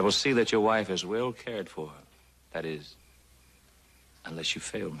 I will see that your wife is well cared for. That is, unless you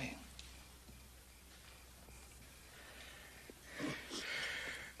fail me.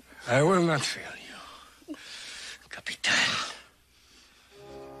 I will not fail you, Capitan.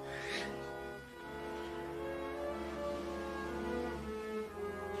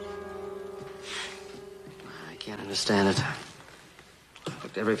 can't understand it.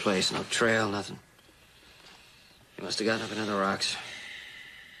 Looked every place, no trail, nothing. He must have gotten up into the rocks.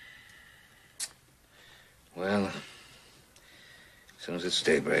 Well, as soon as it's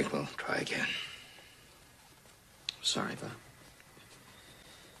daybreak, we'll try again. Sorry, Bob.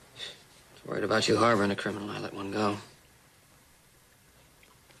 I was worried about you harboring a criminal. I let one go.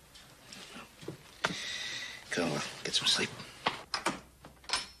 Go, get some sleep.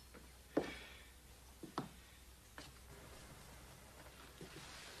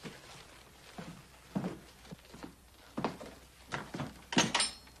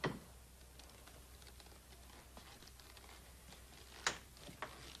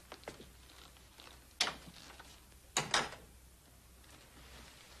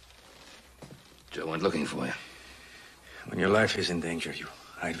 Joe went looking for you. When your life is in danger, you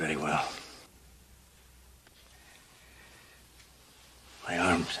hide very well. My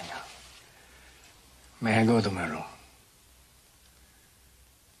arm, senor. May I go to my room?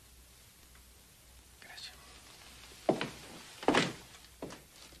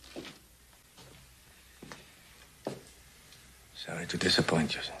 Sorry to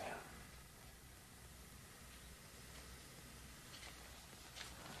disappoint you, senor.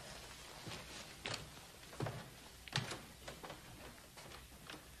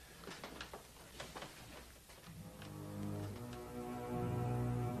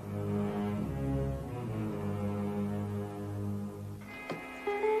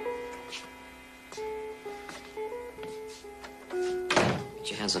 Get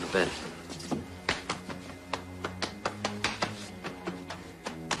your hands on the bed.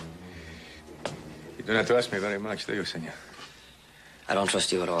 You do not trust me very much, do you, senor? I don't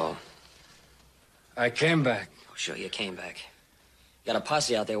trust you at all. I came back. Oh, sure, you came back. You got a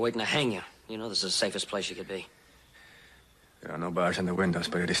posse out there waiting to hang you. You know this is the safest place you could be. There are no bars in the windows,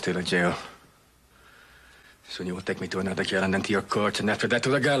 but it is still a jail. Soon you will take me to another jail and then to your courts, and after that to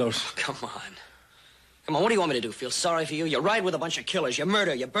the gallows. Come on. Come on, what do you want me to do? Feel sorry for you? You ride with a bunch of killers. You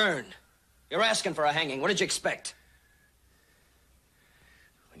murder. You burn. You're asking for a hanging. What did you expect?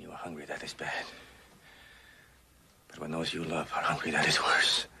 When you are hungry, that is bad. But when those you love are hungry, that is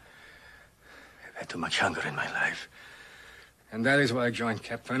worse. I've had too much hunger in my life. And that is why I joined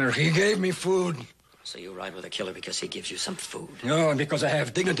Cap Fenner. He gave me food. So you ride with a killer because he gives you some food? No, and because I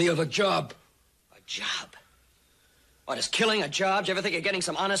have dignity of a job. A job? What, is killing a job? Do you ever think you're getting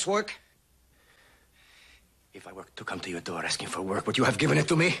some honest work? If I were to come to your door asking for work, would you have given it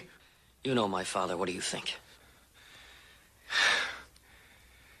to me? You know my father. What do you think?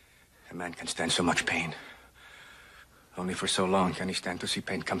 A man can stand so much pain. Only for so long can he stand to see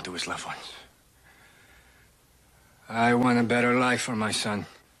pain come to his loved ones. I want a better life for my son.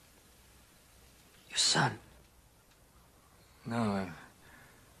 Your son? No,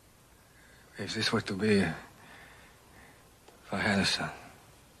 if this were to be, if I had a son.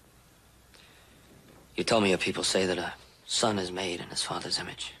 You told me your people say that a son is made in his father's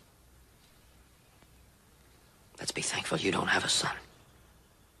image. Let's be thankful you don't have a son.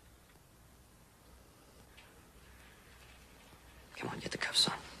 Come on, get the cuffs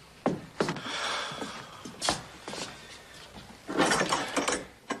on.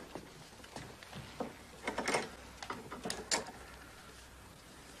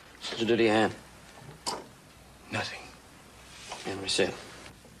 What'd you do to your hand? Nothing. Yeah, let me see it.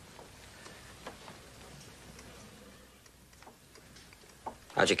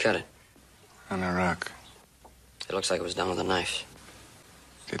 How'd you cut it? On a rock. It looks like it was done with a knife.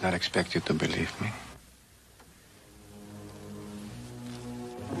 Did not expect you to believe me.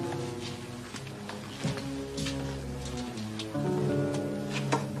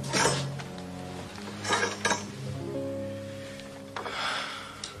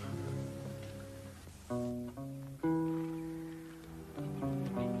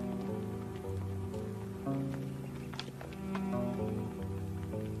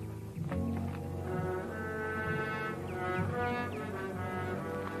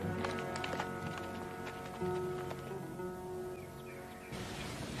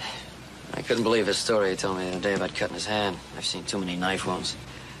 I couldn't believe his story he told me the other day about cutting his hand. I've seen too many knife wounds.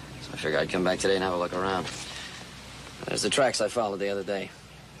 So I figured I'd come back today and have a look around. There's the tracks I followed the other day.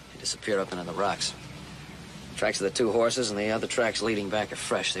 They disappeared up into the rocks. Tracks of the two horses and the other tracks leading back are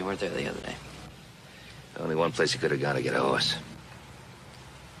fresh. They weren't there the other day. Only one place you could have gone to get a horse.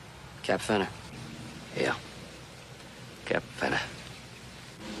 Cap Fenner. Yeah. Cap Fenner.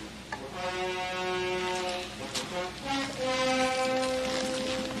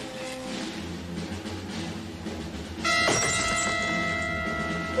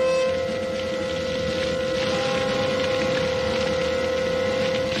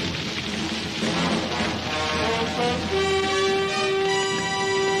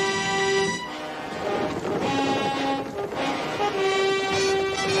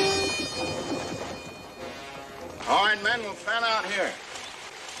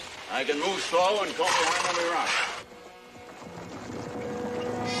 I can move slow and comb behind every rock.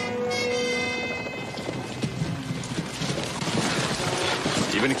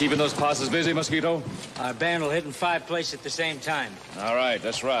 You been keeping those posses busy, Mosquito? Our band will hit in 5 places at the same time. All right,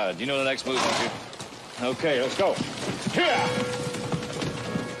 let's ride. You know the next move, don't you? Okay, let's go. Here!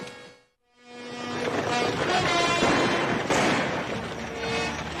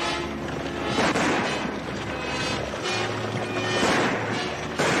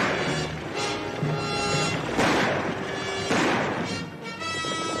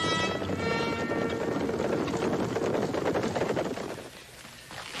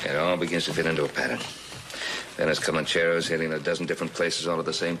 It all begins to fit into a pattern. Venice Comancheros hitting a dozen different places all at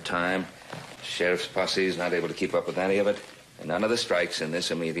the same time. Sheriff's posse's not able to keep up with any of it. And none of the strikes in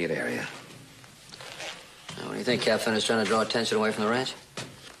this immediate area. Now, what do you think Cap Fenner's trying to draw attention away from the ranch?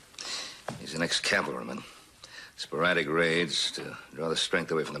 He's an ex-cavalryman. Sporadic raids to draw the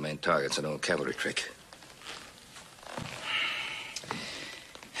strength away from the main targets. An old cavalry trick.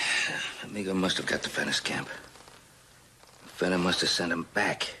 Amigo must have got to Fenner's camp. Fenner must have sent him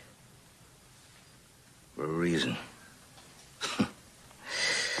back. For a reason.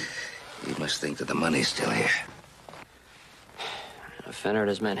 He must think that the money's still here. If Fenner and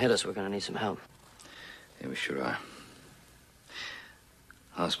his men hit us, we're going to need some help. Yeah, we sure are.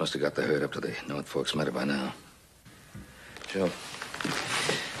 House must have got the herd up to the North Forks Meadow by now. Joe,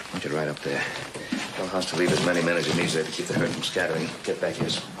 why don't you ride up there? Tell House to leave as many men as he needs there to keep the herd from scattering. Get back here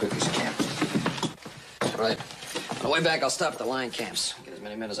as quickly as you can. All right. On the way back, I'll stop at the line camps. Get as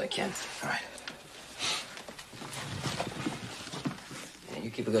many men as I can. All right. Yeah, you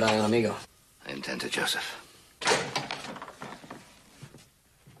keep a good eye on Amigo. I intend to, Joseph.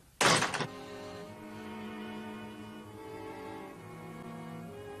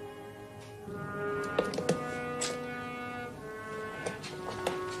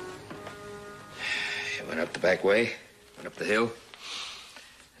 You went up the back way, went up the hill,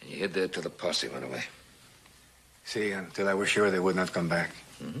 and you hid there till the posse went away. See, until I was sure they would not come back.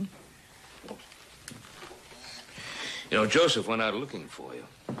 Mm-hmm. You know, Joseph went out looking for you.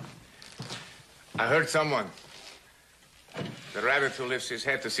 I heard someone. The rabbit who lifts his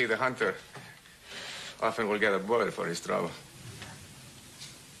head to see the hunter often will get a bullet for his trouble.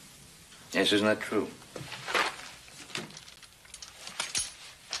 Yes, isn't that true?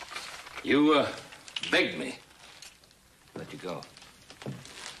 You, begged me to let you go.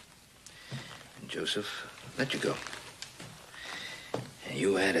 And Joseph let you go. And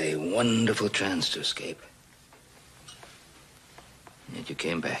you had a wonderful chance to escape. And yet you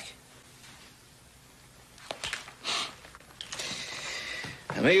came back.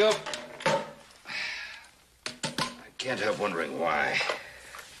 Amigo, I can't help wondering why.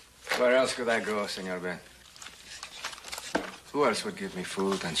 Where else could I go, Senor Ben? Who else would give me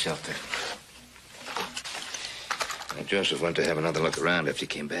food and shelter? Now, Joseph went to have another look around after he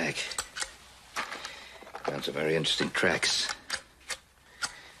came back. Found some very interesting tracks.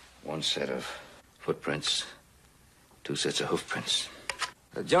 One set of footprints, 2 sets of hoofprints.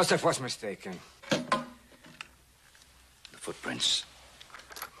 Joseph was mistaken. The footprints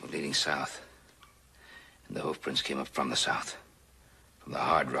were leading south. And the hoofprints came up from the south. From the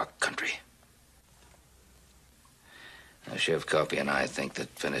hard rock country. Now, Sheriff Coffey and I think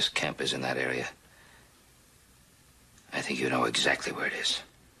that Fenner's camp is in that area. I think you know exactly where it is.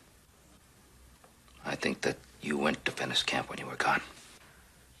 I think that you went to Fenner's camp when you were gone.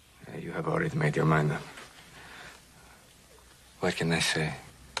 You have already made your mind up. What can I say?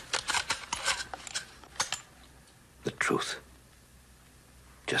 The truth.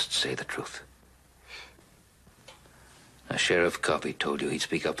 Just say the truth. Now, Sheriff Coffey told you he'd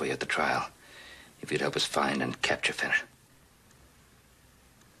speak up for you at the trial if you'd help us find and capture Fenner.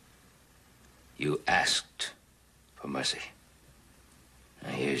 You asked for mercy. Now,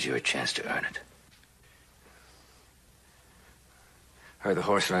 here's your chance to earn it. Heard the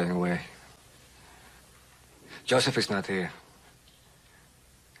horse riding away. Joseph is not here.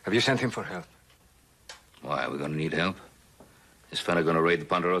 Have you sent him for help? Why, are we going to need help? Is Fenner going to raid the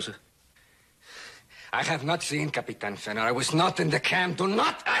Ponderosa? I have not seen Capitan Fenner. I was not in the camp. Do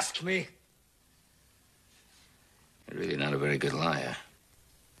not ask me. You're really not a very good liar.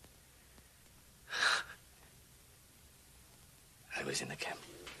 I was in the camp.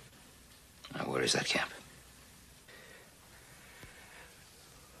 Now, where is that camp?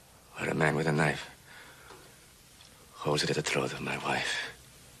 Where a man with a knife holds it at the throat of my wife.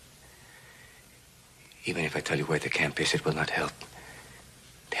 Even if I tell you where the camp is, it will not help.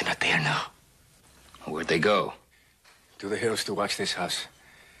 They're not there now. Where'd they go? To the hills to watch this house.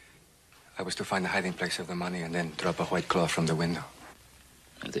 I was to find the hiding place of the money and then drop a white cloth from the window.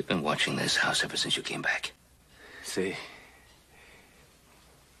 They've been watching this house ever since you came back. See,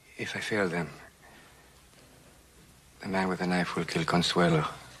 if I fail them, the man with the knife will kill Consuelo,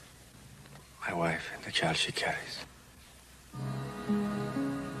 my wife, and the child she carries.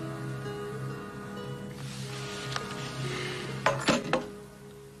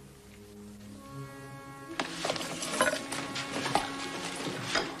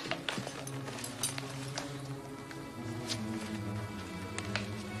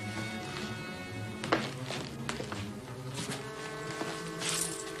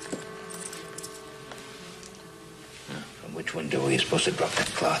 Which window were you supposed to drop that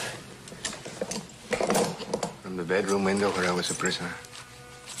cloth? From the bedroom window where I was a prisoner.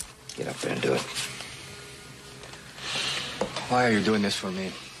 Get up there and do it. Why are you doing this for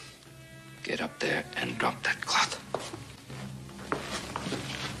me? Get up there and drop that cloth.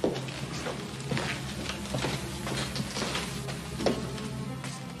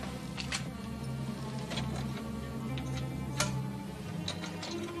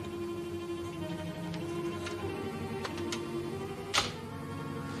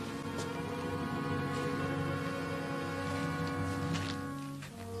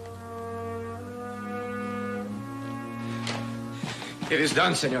 It is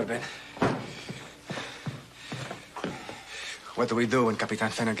done, Senor Ben. What do we do when Capitan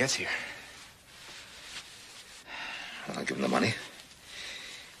Fenner gets here? I'll give him the money.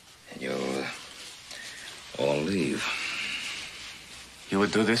 And you'll all leave. You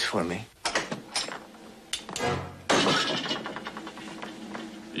would do this for me?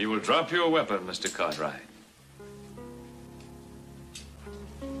 You will drop your weapon, Mr. Cartwright.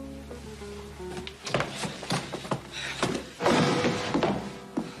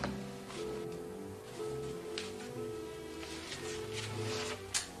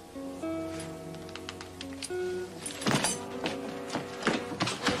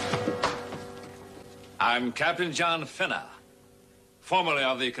 I'm Captain John Fenner, formerly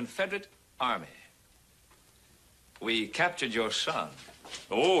of the Confederate Army. We captured your son.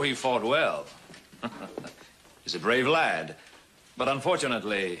 Oh, he fought well. He's a brave lad. But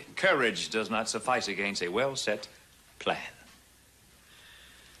unfortunately, courage does not suffice against a well-set plan.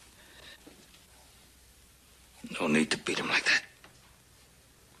 No need to beat him like that.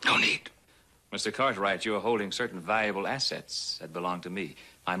 No need. Mr. Cartwright, you're holding certain valuable assets that belong to me.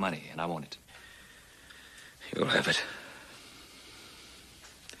 My money, and I want it. You'll have it.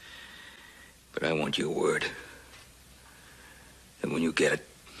 But I want your word that when you get it,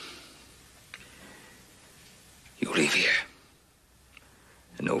 you leave here.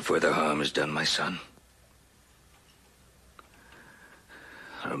 And no further harm is done, my son.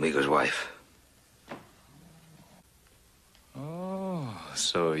 Or Amigo's wife. Oh,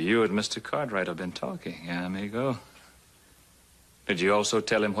 so you and Mr. Cartwright have been talking, eh, amigo? Did you also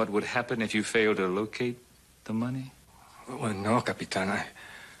tell him what would happen if you failed to locate the money? Well, no, Capitan.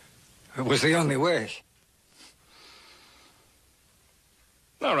 It was the only way.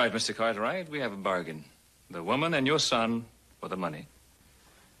 All right, Mr. Cartwright, we have a bargain. The woman and your son for the money.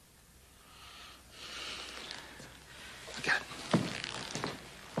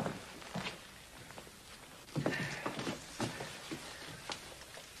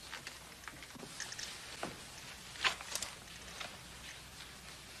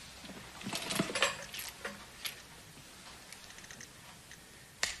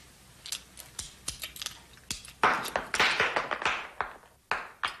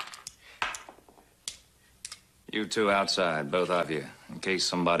 You two outside, both of you, in case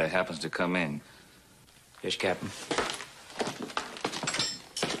somebody happens to come in. Yes, Captain.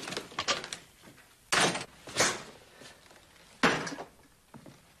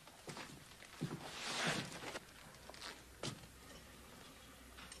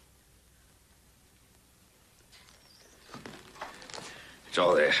 It's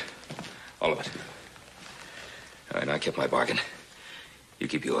all there. All of it. All right, I kept my bargain. You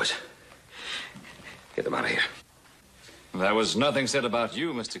keep yours. Get them out of here. There was nothing said about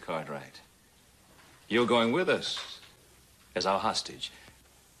you, Mr. Cartwright. You're going with us as our hostage.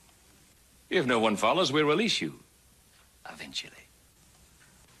 If no one follows, we'll release you. Eventually.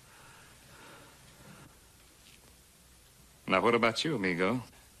 Now, what about you, amigo?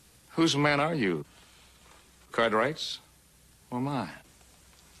 Whose man are you? Cartwright's or mine?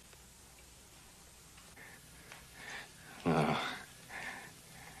 No.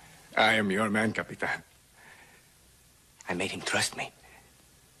 I am your man, Capitan. I made him trust me,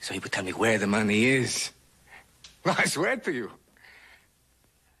 so he would tell me where the money is. Well, I swear to you.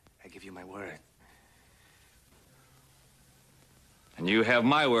 I give you my word. And you have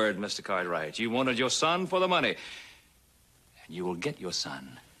my word, Mr. Cartwright. You wanted your son for the money. you will get your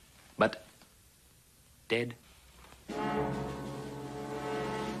son. But dead.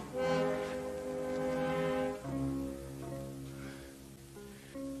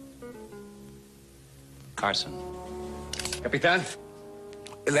 Carson. Capitan,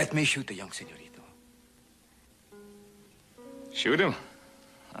 let me shoot the young señorito. Shoot him?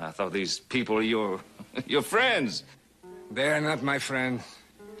 I thought these people are your friends. They're not my friend.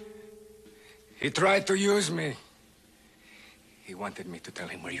 He tried to use me. He wanted me to tell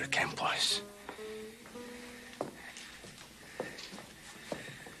him where your camp was.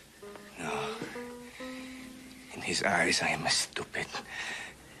 No. In his eyes, I am a stupid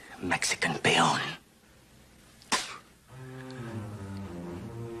Mexican peon.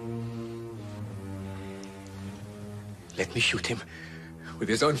 Let me shoot him with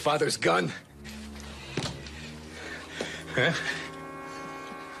his own father's gun. Huh?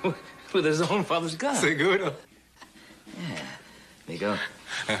 With his own father's gun? Seguro. Yeah. Amigo.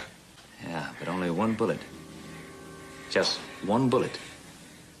 Yeah, but only one bullet. Just one bullet.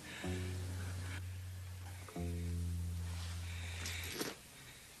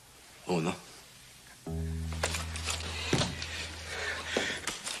 Uno.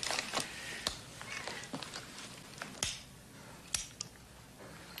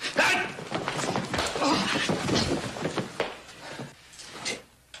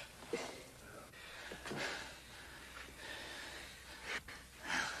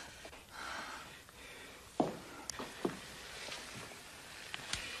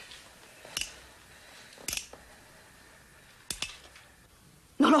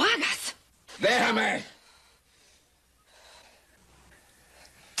 No lo hagas. Déjame.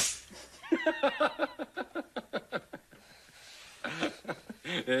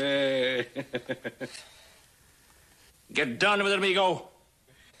 Get done with it, amigo.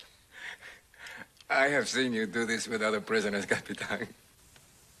 I have seen you do this with other prisoners, Capitan.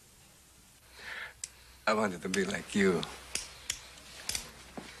 I wanted to be like you.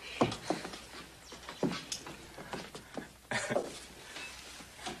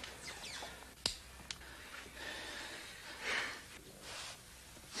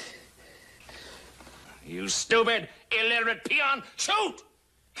 You stupid, illiterate peon! Shoot!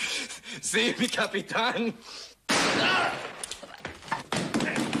 See, mi Capitan.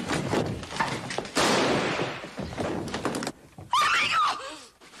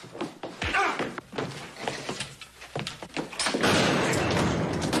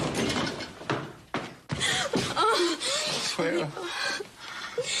 Well.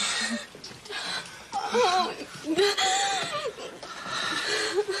 Oh.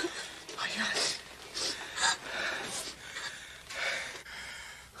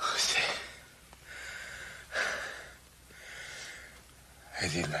 I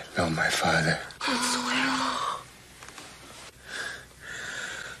did not know my father.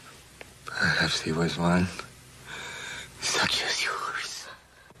 Perhaps he was one such as yours.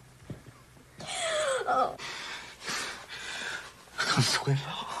 Oh. Consuelo.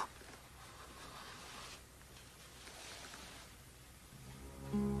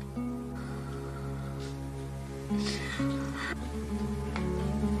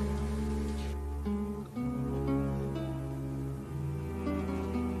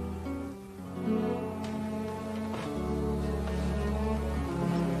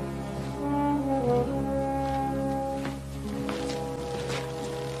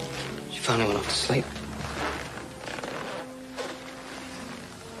 She finally went off to sleep.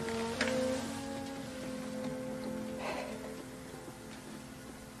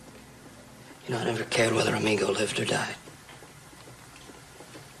 You know, I never cared whether Amigo lived or died.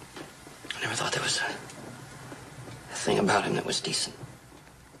 I never thought there was a thing about him that was decent.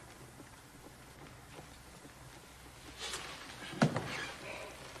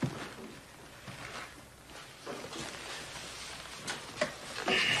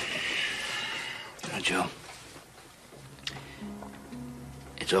 You know, Joe,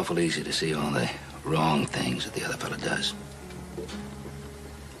 it's awful easy to see all the wrong things that the other fella does.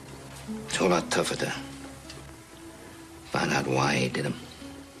 It's a whole lot tougher to find out why he did them.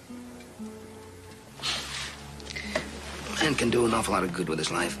 A man can do an awful lot of good with his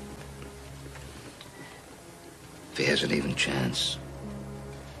life if he has an even chance.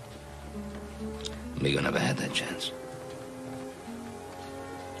 Amigo never had that chance.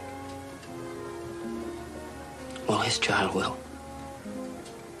 Well, his child will.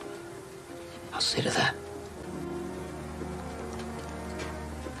 I'll see to that.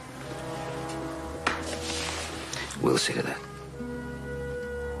 We'll see to that.